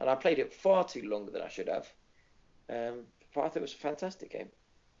 and I played it far too longer than I should have. But I thought it was a fantastic game.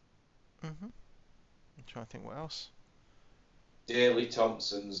 I'm trying to think what else. Daley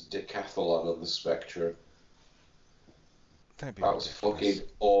Thompson's Decathlon on the Spectrum. Don't be That was ridiculous. fucking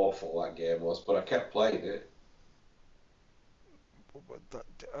awful, that game was, but I kept playing it.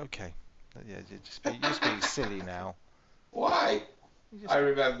 Okay. Yeah, you're just being silly now. Why? You I just,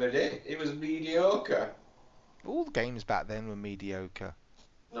 remembered it. It was mediocre. all the games back then were mediocre.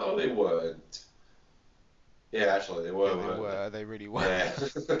 No, they weren't. Yeah, actually, they were, Yeah, they weren't were. They really they?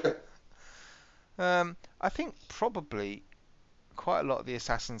 were. Yeah. I think probably quite a lot of the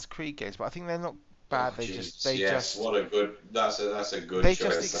Assassin's Creed games, but I think they're not Oh, bad. They Jesus, they yes, just what a good. That's a good they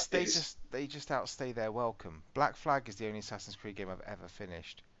choice. just That is. they just outstay their welcome. Black Flag is the only Assassin's Creed game I've ever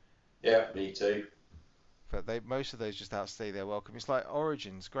finished. Yeah, me too. But most of those just outstay their welcome. It's like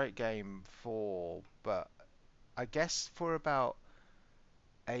Origins, great game but I guess for about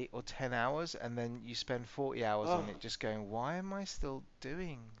 8 or 10 hours, and then you spend 40 hours on Oh, it just going, why am I still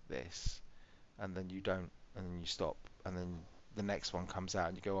doing this? And then you don't, and then you stop, and then the next one comes out,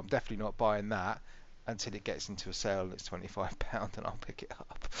 and you go, I'm definitely not buying that until it gets into a sale and it's £25, and I'll pick it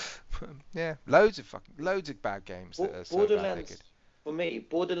up. Yeah, loads of bad games that are so bad they're good. Borderlands for me.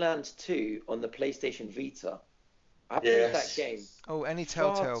 Borderlands 2 on the PlayStation Vita. I played that Yes. game Oh, any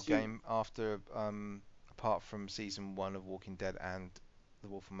far Telltale too. game after, apart from season 1 of Walking Dead and The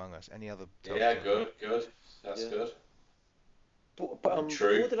Wolf Among Us, any other Yeah, Telltale? good. That's Yeah. good.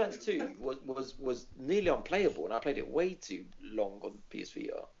 True. Borderlands 2 was nearly unplayable, and I played it way too long on PS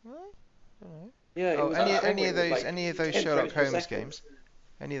Vita. Well, I don't know. Yeah, it Oh, was any frame any rate of was those like any of those 10 Sherlock frames per Holmes second. games?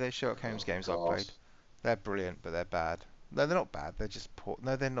 Any of those Sherlock Oh, Holmes of games I've played? course. They're brilliant, but they're bad. No, they're not bad. They're just poor.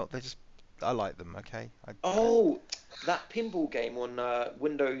 No, they're not. They're just. I like them. Okay. Oh, that pinball game on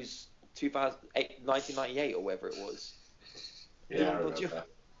Windows 2008, 1998 or whatever it was. Yeah, I Not you- remember.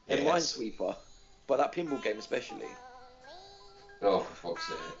 And Yes. Minesweeper, but that pinball game especially. Oh, for fuck's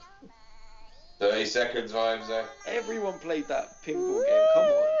sake. 30 seconds vibes there. Everyone played that pinball game. Come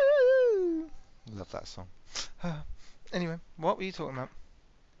on. Love that song. Anyway, what were you talking about?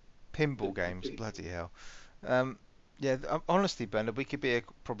 Pinball games. Bloody hell. Yeah. Honestly, Bernard, we could be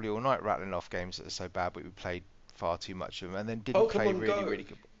probably all night rattling off games that are so bad, but we played far too much of them, and then didn't play Pokemon really, Go. really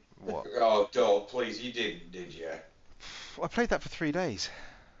good. What? Oh, don't, please, you did you? I played that for 3 days.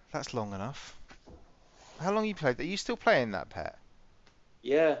 That's long enough. How long you played that? Are you still playing that, Pet?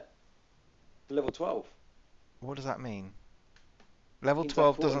 Yeah, level 12. What does that mean? Level Means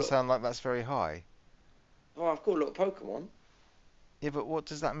 12 doesn't sound like that's very high. Oh, I've caught a lot of Pokemon. Yeah, but what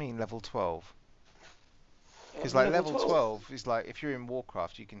does that mean, level 12? Because I'm like level level 12 is like, if you're in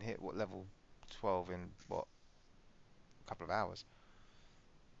Warcraft, you can hit what level 12 in what, a couple of hours.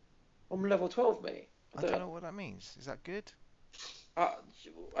 I'm level 12, mate. I don't know what that means. Is that good?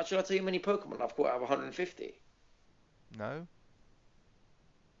 Should I tell you how many Pokemon I've caught out of 150? No.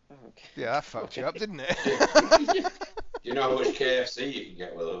 Oh, okay. Yeah, that fucked you up, didn't it? Do you know how much KFC you can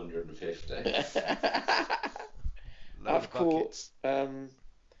get with 150? Load I've of caught. buckets. I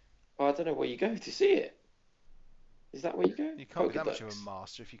don't know where you go to see it. Is that where you go? You can't be Polka that much of a dots.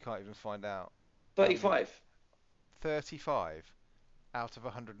 master if you can't even find out. 35. 35 out of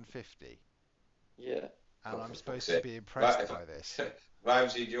 150. Yeah. And Oh, I'm for supposed fuck's to sake. be impressed Right, by this.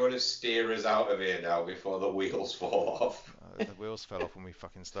 Vimesy, do you want to steer us out of here now before the wheels fall off? The wheels fell off when we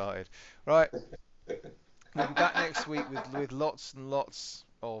fucking started. Right, we'll be back next week with lots and lots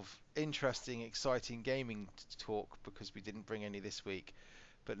of interesting, exciting gaming talk because we didn't bring any this week.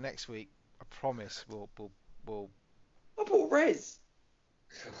 But next week, I promise we'll. I bought Res.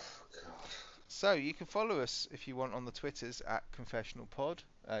 Oh, God. So you can follow us if you want on the Twitters at Confessional Pod.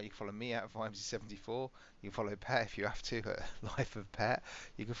 You can follow me at Vimesy74. You can follow Pet if you have to at Life of Pet.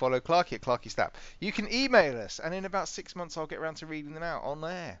 You can follow Clarky at Clarky Snap. You can email us, and in about 6 months I'll get around to reading them out on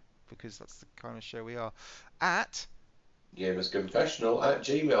there because that's the kind of show we are. At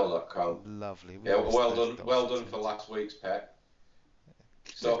gamersconfessional@gmail.com. lovely. We Yeah, missed well those done, well dulcet done for tones. last week's Pet.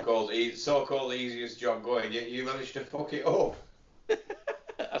 So-called easiest job going, yet you managed to fuck it up.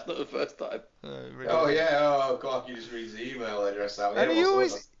 That's not the first time. Really Oh did. yeah, oh Clarky just reads the email address out. And Yeah, he well,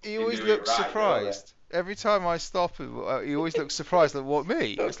 always you do it looks right, don't they? surprised every time I stop him. He always looks surprised. Like, what,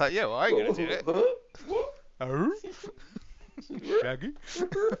 me? It's like, yeah, well, I ain't gonna do it. What? Oh, Shaggy.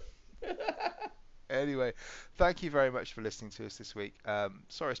 Anyway, thank you very much for listening to us this week.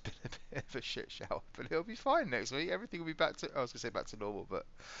 Sorry it's been a bit of a shit show, but it'll be fine next week. Everything will be back to, I was going to say back to normal, but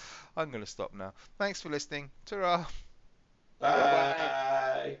I'm going to stop now. Thanks for listening. Ta-ra.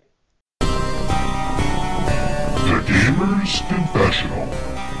 Bye. The Gamer's Confessional.